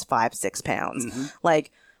chicken is 5-6 pounds. Mm-hmm.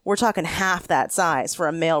 Like, we're talking half that size for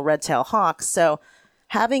a male red-tailed hawk. So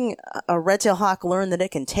having a red-tailed hawk learn that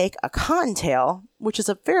it can take a cottontail, which is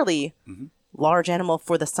a fairly large animal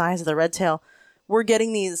for the size of the red-tail, we're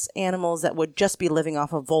getting these animals that would just be living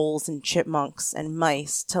off of voles and chipmunks and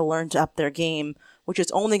mice to learn to up their game, which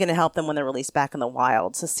is only going to help them when they're released back in the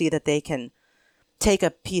wild, to see that they can take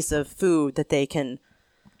a piece of food that they can.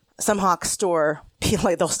 Some hawks store,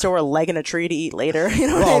 like, they'll store a leg in a tree to eat later. You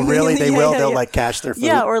know what I mean? Really? They will? They'll like cache their food?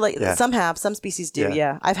 Yeah, or like some species do.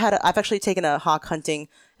 Yeah. I've actually taken a hawk hunting,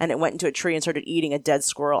 and it went into a tree and started eating a dead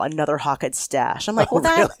squirrel another hawk had stashed. I'm like,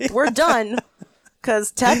 we're done.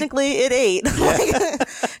 Because technically it ate.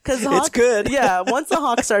 It's good. Yeah, once a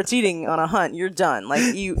hawk starts eating on a hunt, you're done.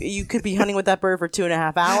 Like, you could be hunting with that bird for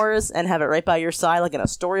 2.5 hours and have it right by your side, like in a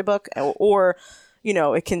storybook, or you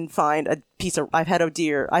know, it can find a piece of.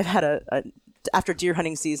 After deer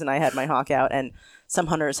hunting season, I had my hawk out, and some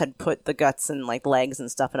hunters had put the guts and like legs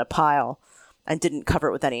and stuff in a pile and didn't cover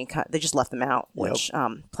it with any. They just left them out, which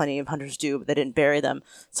plenty of hunters do, but they didn't bury them.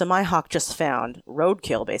 So my hawk just found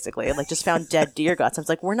roadkill, basically, like just found dead deer guts. I was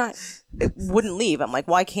like, it wouldn't leave. I'm like,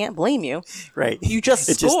 well, I can't blame you. Right. You just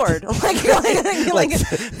scored. like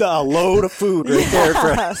the load of food right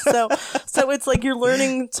there. So it's like you're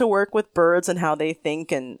learning to work with birds and how they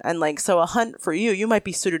think, and like, so a hunt for you might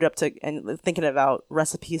be suited up to and thinking about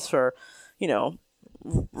recipes for, you know,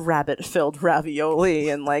 rabbit-filled ravioli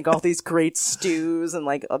and like all these great stews and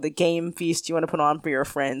like the game feast you want to put on for your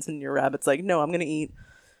friends, and your rabbit's like, no, I'm gonna eat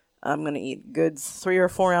good 3 or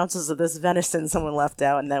 4 ounces of this venison someone left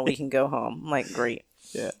out, and then we can go home. I'm like, great.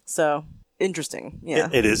 Yeah. So interesting. Yeah.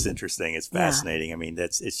 It is interesting. It's fascinating. Yeah. I mean,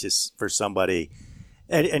 it's just for somebody.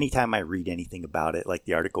 Anytime I read anything about it, like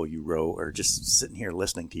the article you wrote, or just sitting here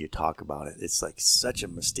listening to you talk about it, it's like such a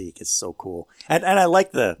mystique. It's so cool. And I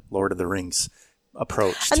like the Lord of the Rings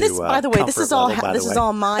approach. And to, this, by the way, this is all level, this is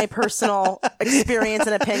all my personal experience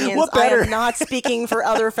and opinions. What better? I am not speaking for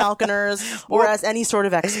other falconers or as any sort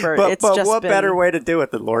of expert. But just what been, better way to do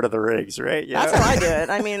it than Lord of the Rings, right? You That's know? how I do it.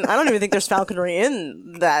 I mean, I don't even think there's falconry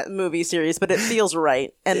in that movie series, but it feels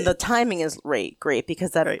right, and the timing is great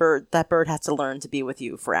because that bird has to learn to be with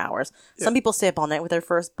you for hours. Some people stay up all night with their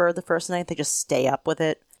first bird the first night. They just stay up with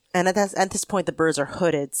it. And at this point, the birds are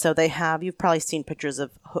hooded, so you've probably seen pictures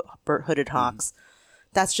of hooded hawks.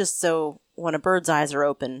 That's just so when a bird's eyes are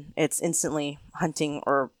open, it's instantly hunting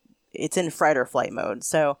or it's in fight or flight mode.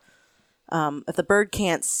 So if the bird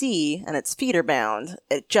can't see and its feet are bound,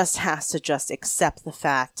 it just has to just accept the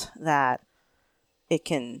fact that it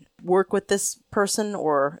can work with this person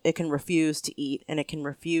or it can refuse to eat and it can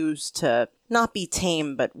refuse to not be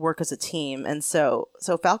tame but work as a team. And so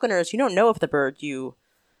falconers, you don't know if the bird you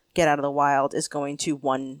get out of the wild is going to,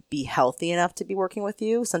 one, be healthy enough to be working with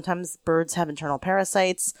you. Sometimes birds have internal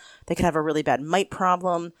parasites. They could have a really bad mite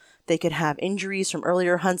problem. They could have injuries from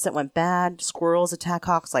earlier hunts that went bad. Squirrels attack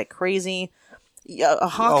hawks like crazy. A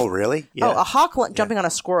hawk. Oh, really? Yeah. A hawk jumping on a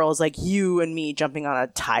squirrel is like you and me jumping on a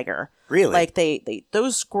tiger. Really? Like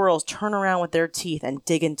those squirrels turn around with their teeth and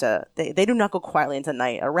dig into. They do not go quietly into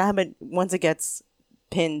night. A rabbit, once it gets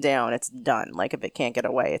pinned down, it's done. Like if it can't get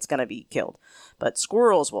away, it's gonna be killed. But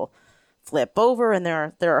squirrels will flip over, and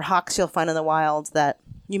there are hawks you'll find in the wild that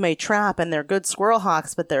you may trap, and they're good squirrel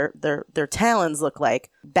hawks, but their talons look like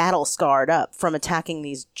battle scarred up from attacking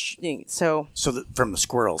these. So from the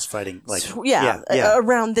squirrels fighting, like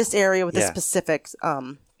around this area with the Yeah. specific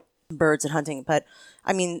birds and hunting. But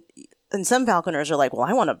I mean, and some falconers are like, well,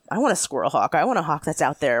 I want a squirrel hawk. I want a hawk that's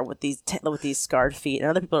out there with these scarred feet. And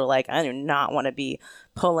other people are like, I do not want to be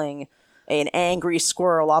pulling an angry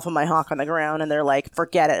squirrel off of my hawk on the ground. And they're like,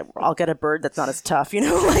 forget it. I'll get a bird that's not as tough,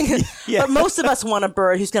 Like, Yeah. But most of us want a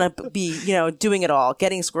bird who's going to be, doing it all,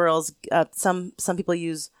 getting squirrels. Some people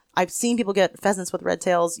I've seen people get pheasants with red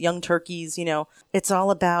tails, young turkeys, It's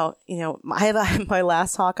all about, my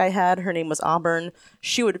last hawk I had, her name was Auburn.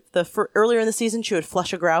 She would, earlier in the season, she would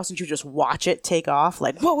flush a grouse and she would just watch it take off.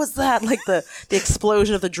 Like, what was that? Like the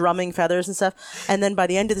explosion of the drumming feathers and stuff. And then by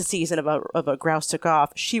the end of the season, of a grouse took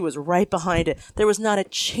off, she was right behind it. There was not a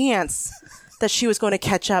chance that she was going to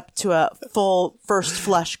catch up to a full first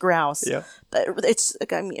flush grouse. Yeah.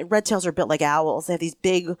 Red tails are built like owls. They have these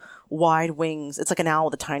big, wide wings. It's like an owl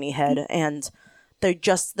with a tiny head, and they're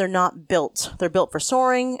not built. They're built for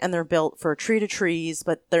soaring, and they're built for tree to trees,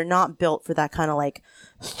 but they're not built for that kind of like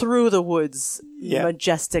through the woods,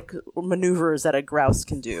 majestic maneuvers that a grouse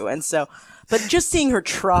can do. And so, but just seeing her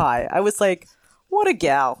try, I was like, what a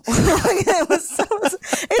gal. I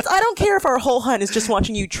don't care if our whole hunt is just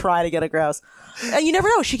watching you try to get a grouse. And you never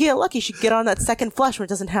know. She could get lucky. She could get on that second flush when it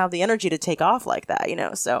doesn't have the energy to take off like that,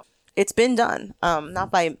 So it's been done.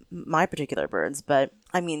 Not by my particular birds, but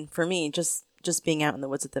I mean, for me, just being out in the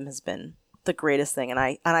woods with them has been the greatest thing. And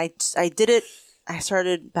I did it. I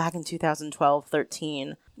started back in 2012,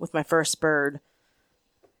 13 with my first bird.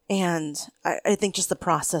 And I think just the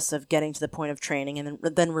process of getting to the point of training and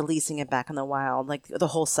then releasing it back in the wild, like the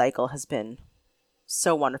whole cycle has been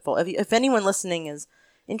so wonderful. If anyone listening is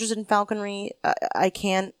interested in falconry, I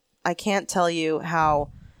can't tell you how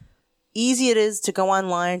easy it is to go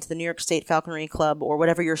online to the New York State Falconry Club or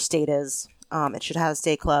whatever your state is. It should have a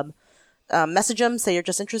state club. Message them, say you're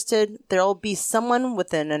just interested. There'll be someone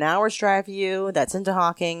within an hour's drive of you that's into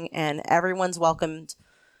hawking, and everyone's welcomed.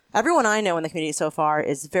 Everyone I know in the community so far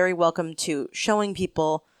is very welcome to showing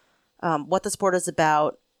people what the sport is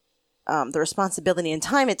about, the responsibility and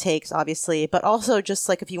time it takes, obviously, but also just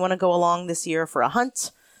like if you want to go along this year for a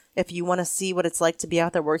hunt, if you want to see what it's like to be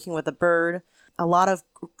out there working with a bird, a lot of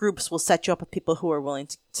groups will set you up with people who are willing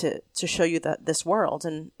to show you this world.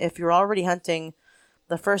 And if you're already hunting,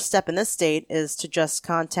 the first step in this state is to just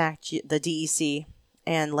contact the DEC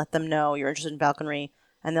and let them know you're interested in falconry,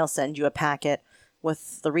 and they'll send you a packet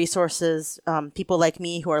with the resources, people like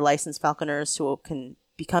me who are licensed falconers who can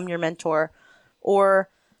become your mentor, or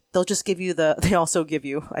they'll just give you they also give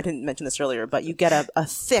you, I didn't mention this earlier, but you get a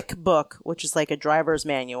thick book, which is like a driver's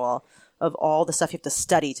manual of all the stuff you have to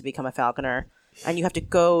study to become a falconer. And you have to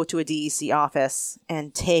go to a DEC office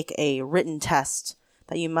and take a written test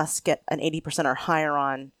that you must get an 80% or higher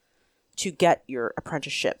on to get your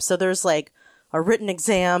apprenticeship. So there's like a written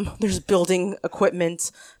exam, there's building equipment,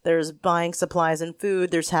 there's buying supplies and food,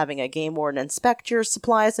 there's having a game warden inspect your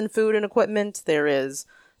supplies and food and equipment, there is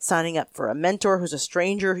signing up for a mentor who's a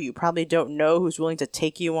stranger who you probably don't know who's willing to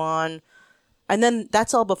take you on. And then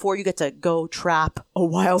that's all before you get to go trap a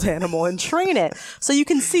wild animal and train it. So you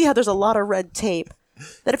can see how there's a lot of red tape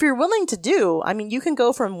that if you're willing to do, I mean, you can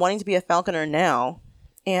go from wanting to be a falconer now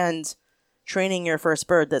and training your first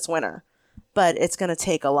bird this winter, but it's going to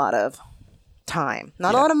take a lot of time,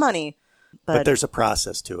 not a lot of money. But there's a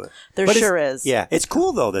process to it. There sure is. Yeah. It's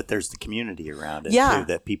cool, though, that there's the community around it, Yeah. too,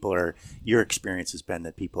 that people are, your experience has been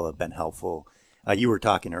that people have been helpful. You were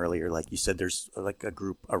talking earlier, like you said, there's like a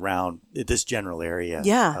group around this general area.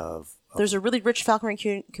 Yeah. There's a really rich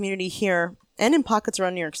falconry community here and in pockets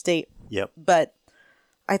around New York State. Yep. But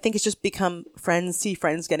I think it's just become friends see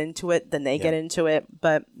friends get into it, then they get into it.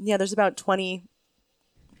 But yeah, there's about 20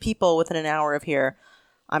 people within an hour of here.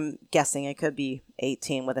 I'm guessing it could be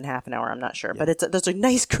 18 within half an hour. I'm not sure. But there's a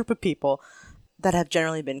nice group of people that have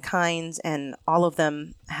generally been kind, and all of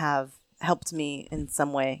them have helped me in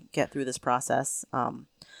some way get through this process.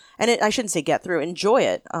 I shouldn't say get through, enjoy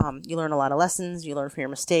it. You learn a lot of lessons. You learn from your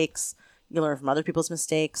mistakes. You learn from other people's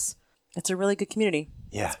mistakes. It's a really good community.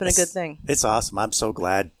 Yeah. It's been a good thing. It's awesome. I'm so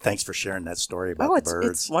glad. Thanks for sharing that story about the birds.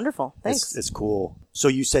 It's wonderful. Thanks. It's cool. So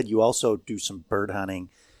you said you also do some bird hunting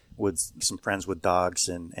with some friends with dogs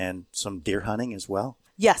and some deer hunting as well?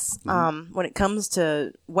 Yes. When it comes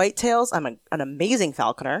to whitetails, I'm an amazing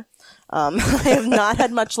falconer. I have not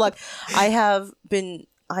had much luck. I have been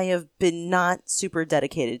not super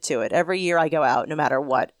dedicated to it. Every year I go out, no matter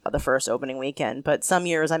what, the first opening weekend. But some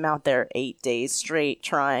years I'm out there 8 days straight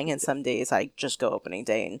trying, and some days I just go opening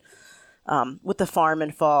day. And with the farm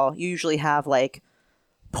in fall, you usually have like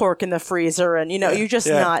pork in the freezer, and you're just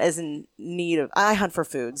not as in need of. I hunt for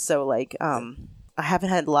food, so like I haven't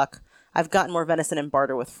had luck. I've gotten more venison in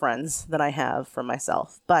barter with friends than I have for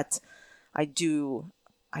myself, but I do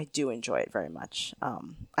enjoy it very much.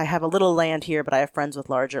 I have a little land here, but I have friends with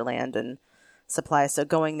larger land and supplies, so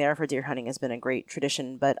going there for deer hunting has been a great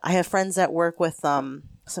tradition. But I have friends that work with some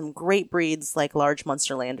great breeds, like large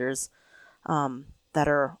Munsterlanders, that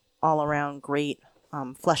are all around great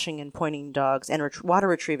fleshing and pointing dogs, and water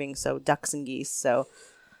retrieving, so ducks and geese. So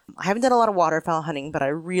I haven't done a lot of waterfowl hunting, but I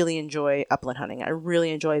really enjoy upland hunting. I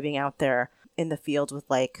really enjoy being out there in the fields with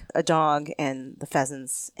like a dog and the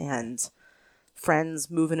pheasants and friends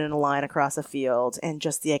moving in a line across a field, and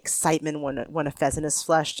just the excitement when a pheasant is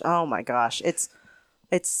fleshed. Oh my gosh,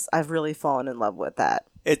 I've really fallen in love with that.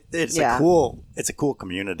 It's a cool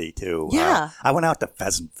community too. Yeah. I went out to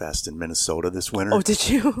Pheasant Fest in Minnesota this winter. Oh, did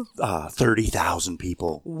you? 30,000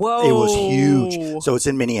 people. Whoa. It was huge. So it's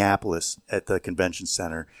in Minneapolis at the convention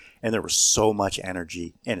center, and there was so much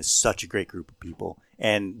energy, and it's such a great group of people,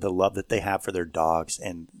 and the love that they have for their dogs,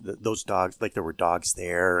 and those dogs, like there were dogs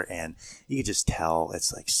there, and you could just tell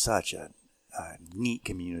it's like such a neat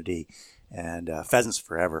community. And Pheasants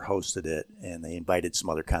Forever hosted it, and they invited some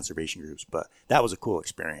other conservation groups. But that was a cool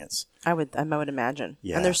experience. I would imagine.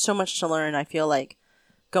 Yeah. And there's so much to learn. I feel like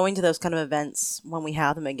going to those kind of events when we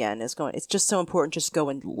have them again it's just so important. Just go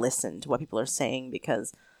and listen to what people are saying,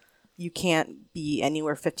 because you can't be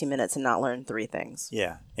anywhere 50 minutes and not learn 3 things.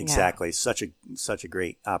 Yeah, exactly. Yeah. Such a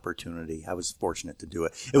great opportunity. I was fortunate to do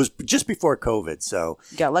it. It was just before COVID, so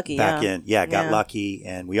got lucky. Got lucky,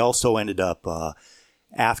 and we also ended up.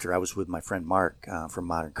 After I was with my friend Mark from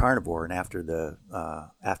Modern Carnivore, and after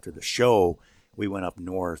the show, we went up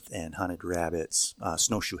north and hunted rabbits,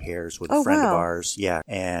 snowshoe hares with a friend of ours. Yeah,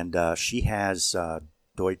 and she has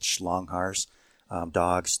Deutsch Longhars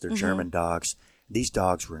dogs. They're German dogs. These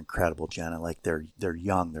dogs were incredible, Jenna. Like they're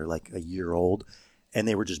young. They're like a year old, and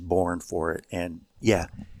they were just born for it. And yeah,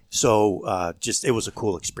 so it was a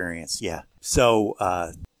cool experience. Yeah. So.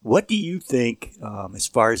 What do you think, as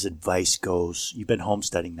far as advice goes? You've been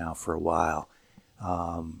homesteading now for a while.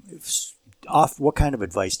 What kind of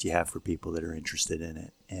advice do you have for people that are interested in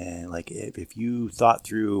it? And like, if you thought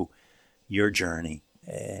through your journey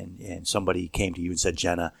and somebody came to you and said,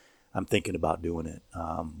 Jenna, I'm thinking about doing it,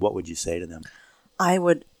 what would you say to them? I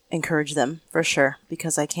would encourage them for sure,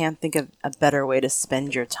 because I can't think of a better way to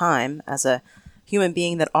spend your time as a human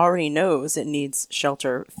being that already knows it needs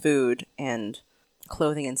shelter, food, and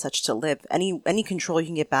clothing and such to live. Any control you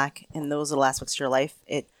can get back in those little aspects of your life,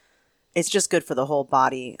 it's just good for the whole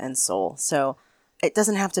body and soul. So it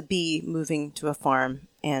doesn't have to be moving to a farm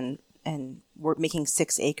and we're making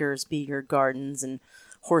 6 acres be your gardens and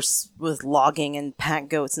horse with logging and pack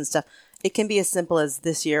goats and stuff. It can be as simple as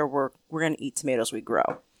this year we're going to eat tomatoes we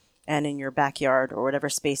grow. And in your backyard or whatever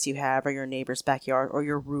space you have, or your neighbor's backyard or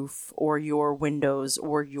your roof or your windows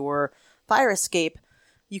or your fire escape,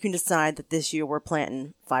 you can decide that this year we're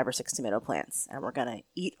planting 5 or 6 tomato plants, and we're going to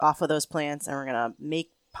eat off of those plants, and we're going to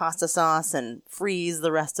make pasta sauce and freeze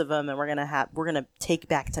the rest of them, and we're going to take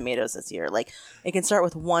back tomatoes this year. Like, it can start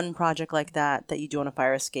with one project like that you do on a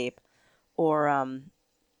fire escape, or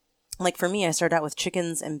like for me, I started out with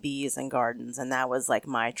chickens and bees and gardens, and that was like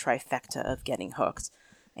my trifecta of getting hooked.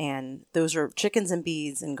 And those are chickens and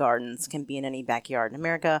bees and gardens can be in any backyard in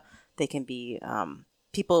America. They can be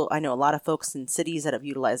people. I know a lot of folks in cities that have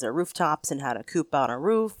utilized their rooftops and had a coop out on a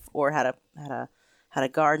roof, or had a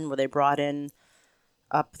garden where they brought in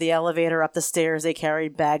up the elevator, up the stairs. They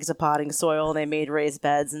carried bags of potting soil and they made raised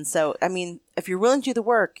beds. And so, I mean, if you're willing to do the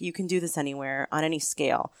work, you can do this anywhere on any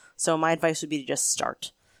scale. So my advice would be to just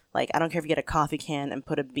start. Like, I don't care if you get a coffee can and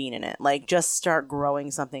put a bean in it. Like, just start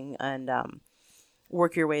growing something and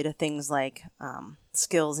work your way to things like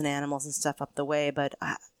skills and animals and stuff up the way. But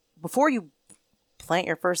before you plant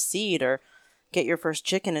your first seed or get your first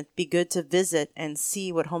chicken, it'd be good to visit and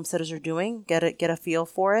see what homesteaders are doing. Get a feel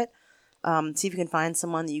for it. See if you can find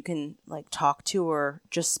someone that you can like talk to, or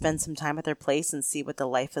just spend some time at their place and see what the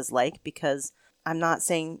life is like. Because I'm not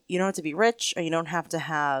saying you don't have to be rich or you don't have to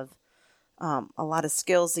have a lot of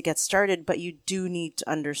skills to get started, but you do need to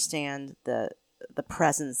understand the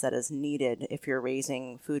presence that is needed if you're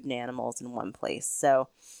raising food and animals in one place. So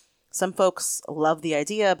some folks love the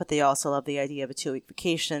idea, but they also love the idea of a 2-week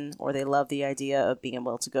vacation, or they love the idea of being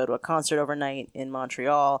able to go to a concert overnight in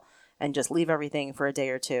Montreal and just leave everything for a day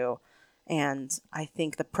or two. And I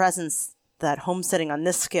think the presence that homesteading on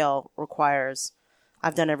this scale requires,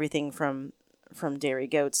 I've done everything from dairy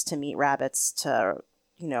goats to meat rabbits to,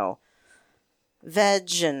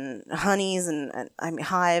 veg and honeys and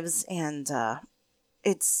hives. And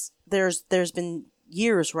there's been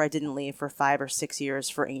years where I didn't leave for 5 or 6 years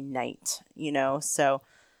for a night, so,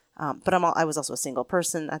 but I was also a single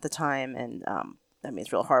person at the time. And,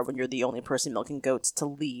 it's real hard when you're the only person milking goats to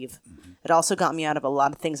leave. Mm-hmm. It also got me out of a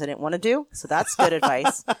lot of things I didn't want to do. So that's good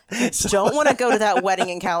advice. Don't want to go to that wedding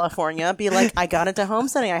in California. Be like, I got into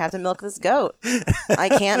homesteading. I have to milk this goat. I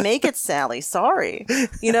can't make it, Sally. Sorry.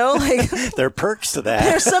 Like there are perks to that.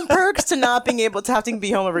 There's some perks to not being able to having to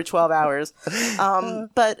be home every 12 hours.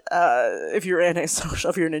 But if you're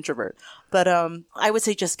antisocial, if you're an introvert. But I would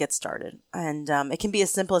say just get started. And it can be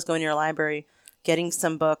as simple as going to your library, getting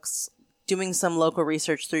some books, doing some local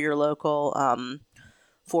research through your local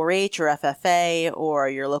 4-H or FFA or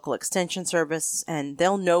your local extension service, and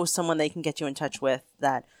they'll know someone they can get you in touch with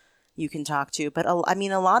that you can talk to. But a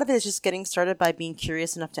lot of it is just getting started by being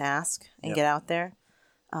curious enough to ask and get out there.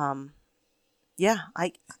 There's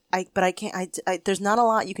not a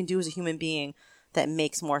lot you can do as a human being that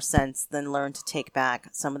makes more sense than learn to take back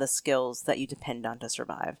some of the skills that you depend on to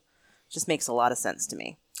survive. It just makes a lot of sense to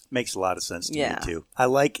me. Makes a lot of sense to me, too. I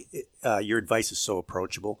like your advice is so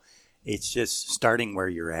approachable. It's just starting where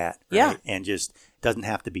you're at, right? Yeah. And just doesn't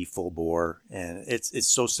have to be full bore. And it's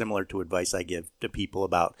so similar to advice I give to people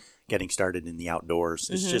about getting started in the outdoors.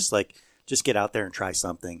 It's just like, just get out there and try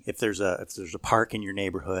something. If there's a park in your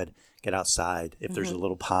neighborhood, get outside. If there's a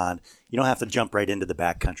little pond, you don't have to jump right into the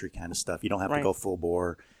backcountry kind of stuff. You don't have to go full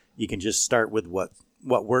bore. You can just start with what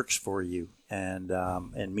works for you and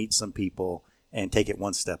meet some people and take it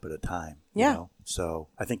one step at a time. Yeah. So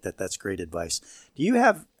I think that's great advice. Do you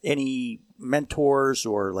have any mentors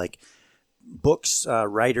or like books,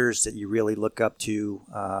 writers that you really look up to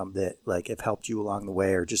that like have helped you along the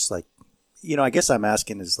way, or just like, I guess I'm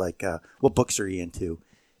asking is like, what books are you into,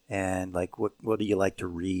 and like what do you like to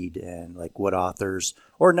read, and like what authors,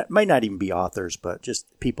 or might not even be authors, but just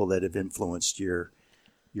people that have influenced your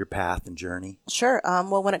path and journey? Sure.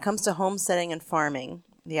 Well, when it comes to homesteading and farming,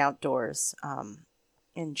 the outdoors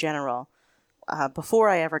in general, before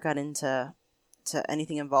I ever got into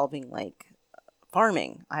anything involving like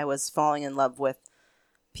farming, I was falling in love with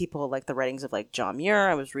people like the writings of like John Muir.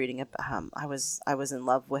 I was reading I was in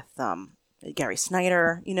love with Gary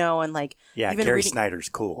Snyder, and like Gary Snyder's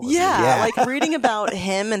cool. Like reading about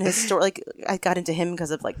him and his story. Like I got into him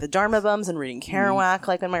because of like the Dharma Bums and reading Kerouac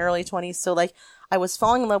like in my early 20s. So like I was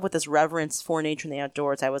falling in love with this reverence for nature and the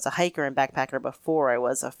outdoors. I was a hiker and backpacker before I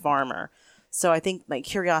was a farmer. So I think my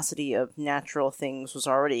curiosity of natural things was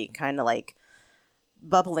already kind of like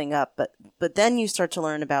bubbling up. But then you start to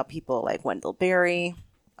learn about people like Wendell Berry.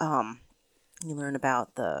 You learn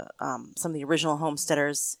about the some of the original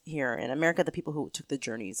homesteaders here in America, the people who took the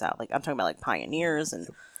journeys out. Like I'm talking about like pioneers and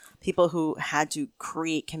people who had to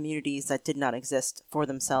create communities that did not exist for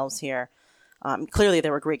themselves here. Clearly,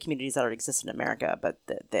 there were great communities that already existed in America, but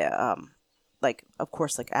like of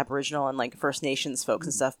course, like Aboriginal and like First Nations folks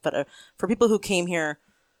and stuff. But for people who came here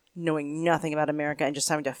knowing nothing about America and just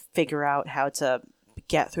having to figure out how to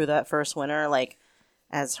get through that first winter, like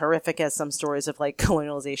as horrific as some stories of like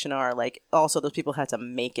colonialization are, like also those people had to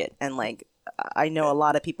make it. And like I know a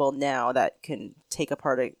lot of people now that can take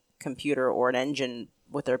apart a computer or an engine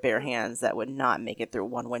with their bare hands that would not make it through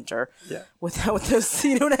one winter Yeah. without those,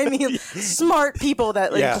 you know what I mean? Smart people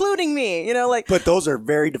that, Yeah. including me, you know, like, But those are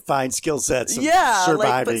very defined skill sets of yeah,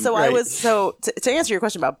 surviving. but so right? I was, to answer your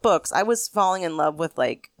question about books, I was falling in love with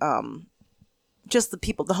just the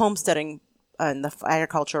people, the homesteading and the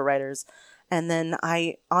agricultural writers. And then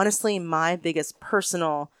honestly, my biggest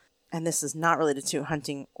personal, and this is not related to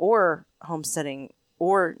hunting or homesteading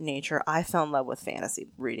or nature, I fell in love with fantasy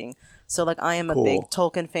reading. So I am a Cool. big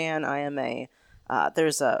Tolkien fan. I am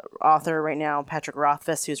there's a author right now, Patrick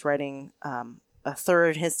Rothfuss, who's writing a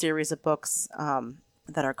third in his series of books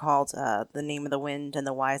that are called The Name of the Wind and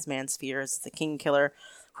The Wise Man's Fears, the Kingkiller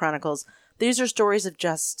Chronicles. These are stories of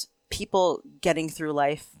just people getting through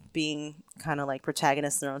life, being kind of like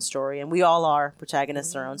protagonists in their own story. And we all are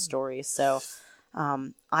protagonists in our own stories. So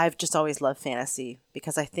I've just always loved fantasy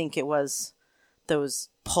because I think it was those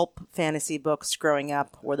pulp fantasy books growing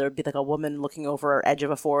up where there would be a woman looking over an edge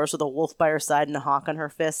of a forest with a wolf by her side and a hawk on her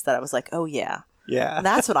fist that I was like, oh yeah. Yeah.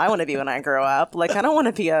 That's what I want to be when I grow up. I don't want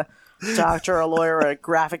to be a doctor or a lawyer or a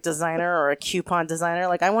graphic designer or a coupon designer.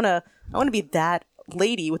 I want to be that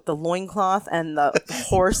lady with the loincloth and the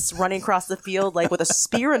horse running across the field with a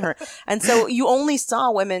spear in her. And so you only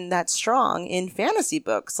saw women that strong in fantasy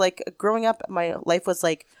books. Growing up, my life was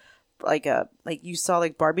you saw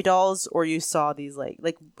Barbie dolls, or you saw these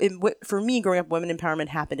for me growing up, women empowerment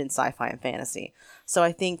happened in sci-fi and fantasy. So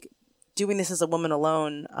I think doing this as a woman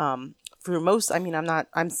alone, for most, I'm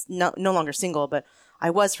no longer single, but I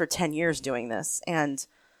was for 10 years doing this. And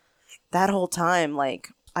that whole time,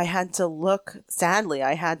 I had to look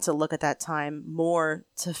at that time more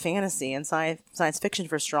to fantasy and science fiction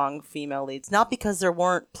for strong female leads. Not because there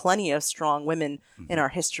weren't plenty of strong women in our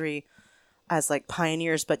history as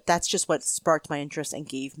pioneers, but that's just what sparked my interest and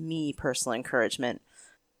gave me personal encouragement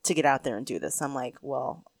to get out there and do this. I'm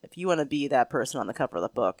well, if you want to be that person on the cover of the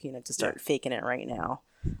book, to start faking it right now.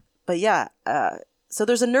 But yeah, so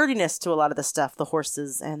there's a nerdiness to a lot of the stuff, the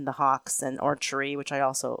horses and the hawks and archery, which I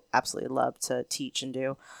also absolutely love to teach and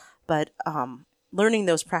do. But learning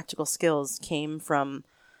those practical skills came from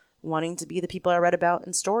wanting to be the people I read about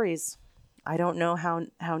in stories. I don't know how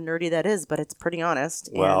nerdy that is, but it's pretty honest.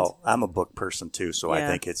 Well, I'm a book person too, so I Yeah.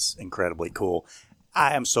 think it's incredibly cool.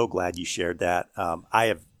 I am so glad you shared that. I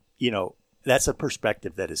have, that's a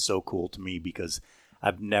perspective that is so cool to me because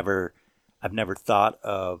I've never thought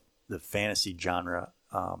of the fantasy genre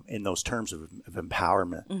in those terms of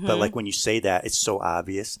empowerment. Mm-hmm. But when you say that, it's so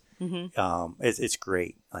obvious. Mm-hmm. It's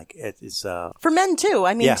great. It's for men too.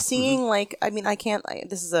 Yeah. Seeing I can't.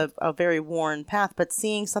 This is a very worn path, but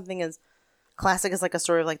seeing something as classic as a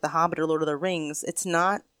story of The Hobbit or Lord of the Rings, it's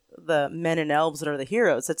not the men and elves that are the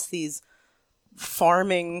heroes. It's these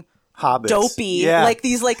farming hobbits. dopey, Yeah.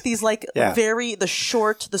 these Yeah. very the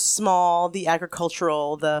short, the small, the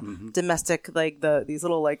agricultural, the domestic, these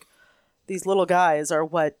little guys are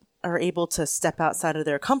what are able to step outside of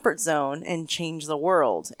their comfort zone and change the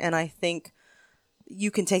world. And I think you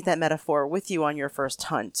can take that metaphor with you on your first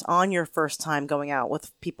hunt, on your first time going out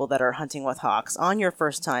with people that are hunting with hawks, on your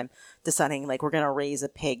first time deciding we're going to raise a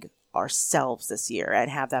pig ourselves this year and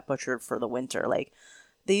have that butchered for the winter.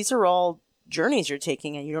 These are all journeys you're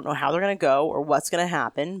taking and you don't know how they're going to go or what's going to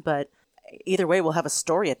happen, but either way we'll have a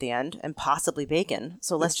story at the end and possibly bacon.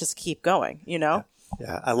 So let's just keep going, Yeah,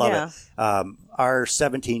 I love Yeah. it. Our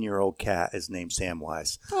 17-year-old cat is named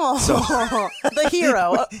Samwise. Oh, the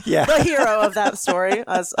hero. Yeah. The hero of that story,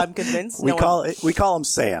 as I'm convinced. We No call him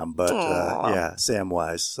Sam, but Aw. yeah,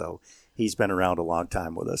 Samwise. So he's been around a long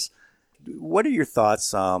time with us. What are your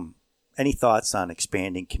thoughts? Any thoughts on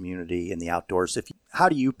expanding community in the outdoors? How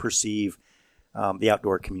do you perceive the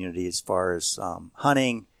outdoor community as far as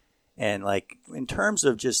hunting and in terms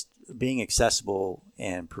of just being accessible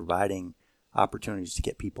and providing opportunities to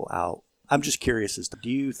get people out? I'm just curious do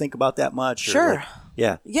you think about that much? Or Sure.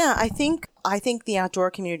 Yeah. Yeah, I think the outdoor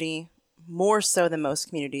community, more so than most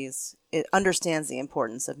communities, it understands the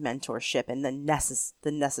importance of mentorship and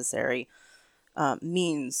the necessary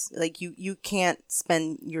means. You can't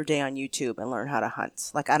spend your day on YouTube and learn how to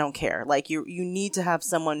hunt. I don't care. You need to have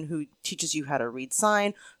someone who teaches you how to read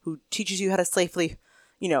sign, who teaches you how to safely,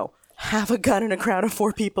 have a gun in a crowd of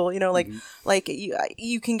 4 people. You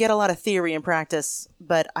can get a lot of theory and practice,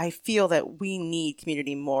 but I feel that we need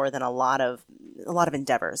community more than a lot of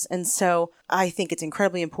endeavors. And so I think it's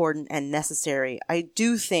incredibly important and necessary. I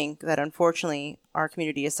do think that unfortunately our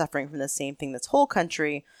community is suffering from the same thing this whole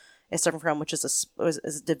country is suffering from, which is a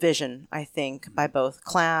division, I think, by both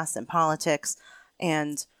class and politics.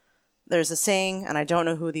 And there's a saying, and I don't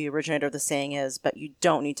know who the originator of the saying is, but you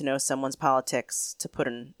don't need to know someone's politics to put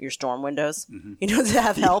in your storm windows, to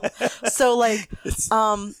have help. So like,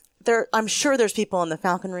 I'm sure there's people in the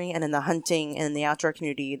falconry and in the hunting and in the outdoor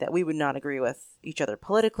community that we would not agree with each other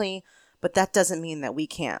politically, but that doesn't mean that we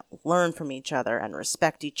can't learn from each other and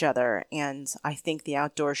respect each other. And I think the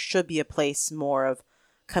outdoors should be a place more of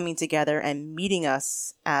coming together and meeting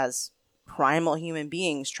us as primal human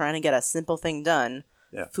beings trying to get a simple thing done,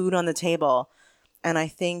 food on the table. And I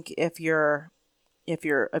think if you're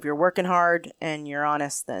working hard and you're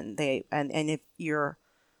honest, then and if you're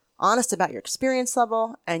honest about your experience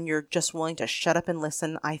level and you're just willing to shut up and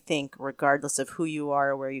listen, I think regardless of who you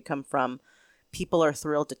are or where you come from, people are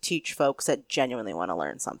thrilled to teach folks that genuinely want to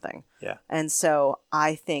learn something. Yeah. And so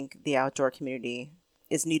I think the outdoor community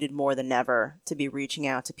is needed more than ever to be reaching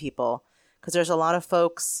out to people, because there's a lot of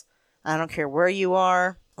folks, I don't care where you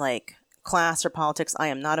are, like class or politics. I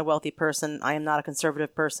am not a wealthy person. I am not a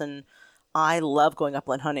conservative person. I love going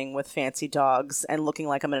upland hunting with fancy dogs and looking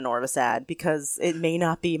like I'm in an Orvis ad, because it may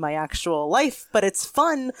not be my actual life, but it's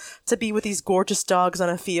fun to be with these gorgeous dogs on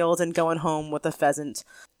a field and going home with a pheasant.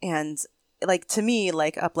 And like, to me,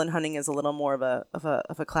 like upland hunting is a little more of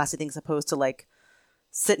a classy thing, as opposed to like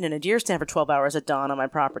sitting in a deer stand for 12 hours at dawn on my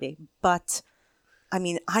property. But I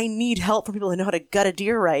mean, I need help from people who know how to gut a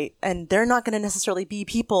deer right, and they're not going to necessarily be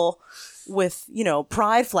people with,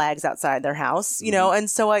 pride flags outside their house, and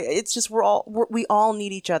so it's just, we all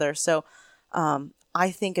need each other. So,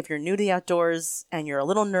 I think if you're new to the outdoors and you're a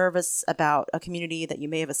little nervous about a community that you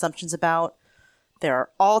may have assumptions about, there are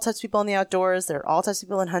all types of people in the outdoors. There are all types of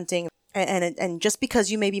people in hunting. And just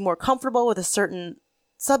because you may be more comfortable with a certain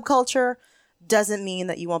subculture doesn't mean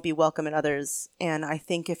that you won't be welcome in others. And I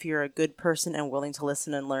think if you're a good person and willing to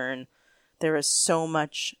listen and learn, there is so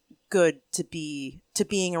much good to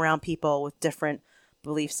being around people with different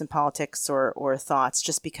beliefs in politics or thoughts,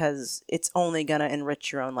 just because it's only going to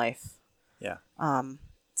enrich your own life. Yeah.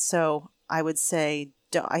 So I would say,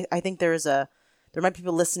 I think there might be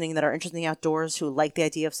people listening that are interested in the outdoors, who like the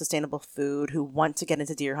idea of sustainable food, who want to get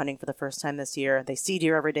into deer hunting for the first time this year. They see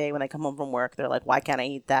deer every day when they come home from work. They're like, why can't I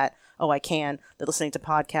eat that? Oh, I can. They're listening to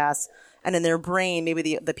podcasts. And in their brain,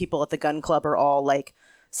 maybe the people at the gun club are all like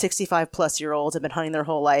 65 plus year olds, have been hunting their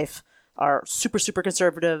whole life, are super, super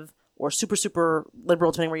conservative or super, super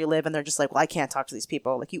liberal, depending where you live. And they're just like, well, I can't talk to these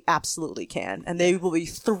people. Like, you absolutely can. And they will be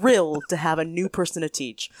thrilled to have a new person to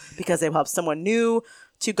teach, because they will have someone new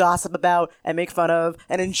to gossip about and make fun of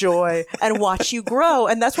and enjoy and watch you grow.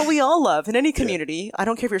 And that's what we all love in any community. I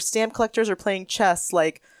don't care if you're stamp collectors or playing chess,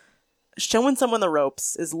 like showing someone the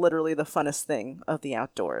ropes is literally the funnest thing of the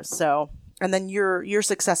outdoors. So, and then your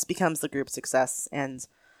success becomes the group success. And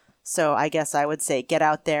so I guess I would say, get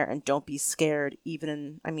out there and don't be scared.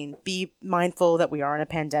 Be mindful that we are in a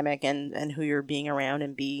pandemic and who you're being around,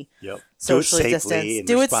 and be socially distanced.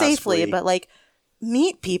 Do it safely, but like,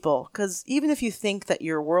 meet people, because even if you think that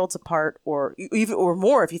your world's apart, or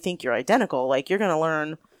more if you think you're identical, like, you're going to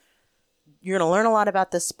learn a lot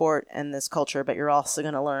about this sport and this culture, but you're also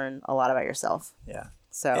going to learn a lot about yourself. Yeah.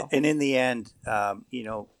 So, and in the end,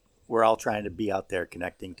 we're all trying to be out there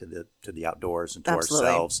connecting to the outdoors and to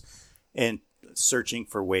ourselves, and searching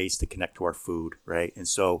for ways to connect to our food, right? And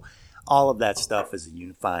so all of that stuff is a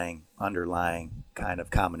unifying, underlying kind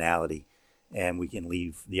of commonality. And we can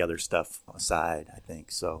leave the other stuff aside, I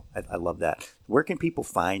think. So I love that. Where can people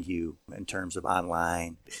find you in terms of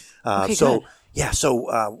online? Good.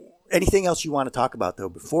 Anything else you want to talk about, though,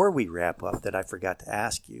 before we wrap up, that I forgot to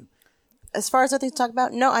ask you? As far as other things to talk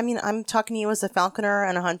about, no, I'm talking to you as a falconer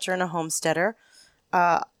and a hunter and a homesteader.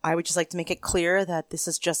 I would just like to make it clear that this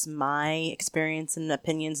is just my experience and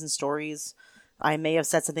opinions and stories. I may have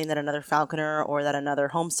said something that another falconer or that another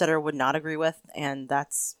homesteader would not agree with, and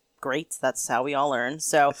that's great. That's how we all learn.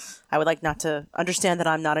 So I would like not to understand that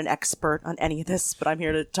I'm not an expert on any of this, but I'm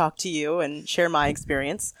here to talk to you and share my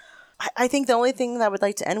experience. I think the only thing that I would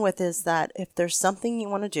like to end with is that if there's something you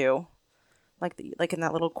want to do, like in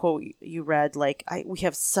that little quote you read, we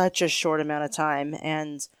have such a short amount of time,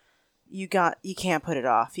 and you can't put it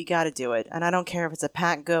off. You got to do it. And I don't care if it's a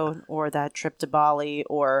pack goat or that trip to Bali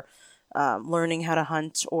or learning how to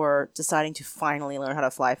hunt or deciding to finally learn how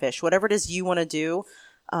to fly fish. Whatever it is you want to do,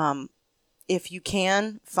 if you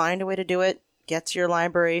can, find a way to do it. Get to your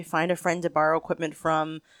library, find a friend to borrow equipment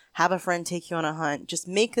from, have a friend take you on a hunt. Just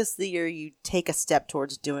make this the year you take a step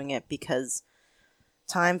towards doing it, because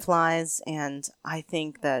time flies, and I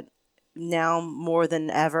think that now more than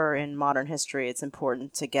ever in modern history, it's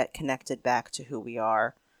important to get connected back to who we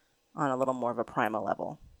are on a little more of a primal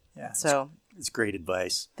level. Yeah. So It's great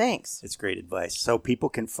advice. Thanks. It's great advice. So people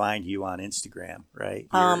can find you on Instagram, right?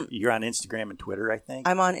 You're on Instagram and Twitter, I think.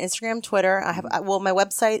 I'm on Instagram, Twitter. I have my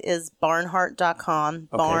website is barnheart.com.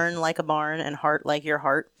 Okay. Barn like a barn and heart like your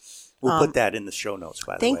heart. We'll put that in the show notes,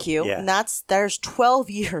 by the way. Thank you. Yeah. And there's 12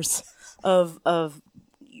 years of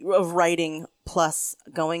writing, plus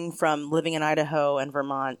going from living in Idaho and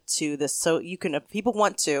Vermont to this. So you can, if people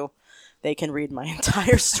want to, they can read my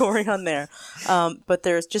entire story on there. But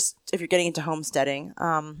there's just, if you're getting into homesteading.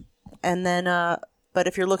 And then, but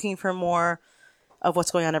if you're looking for more of what's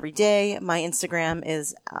going on every day, my Instagram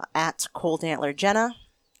is at Cold Antler Jenna.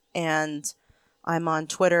 And I'm on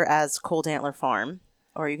Twitter as Cold Antler Farm.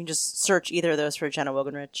 Or you can just search either of those for Jenna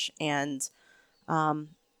Wogenrich. And I'm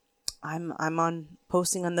on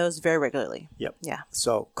posting on those very regularly. Yep. Yeah.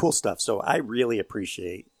 So cool stuff. So I really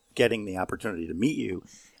appreciate getting the opportunity to meet you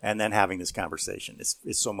and then having this conversation.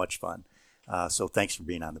 It's so much fun. So thanks for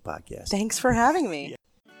being on the podcast. Thanks for having me.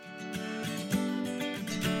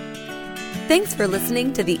 Thanks for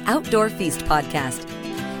listening to the Outdoor Feast podcast.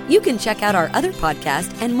 You can check out our other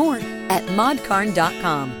podcast and more at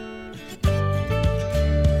modcarn.com.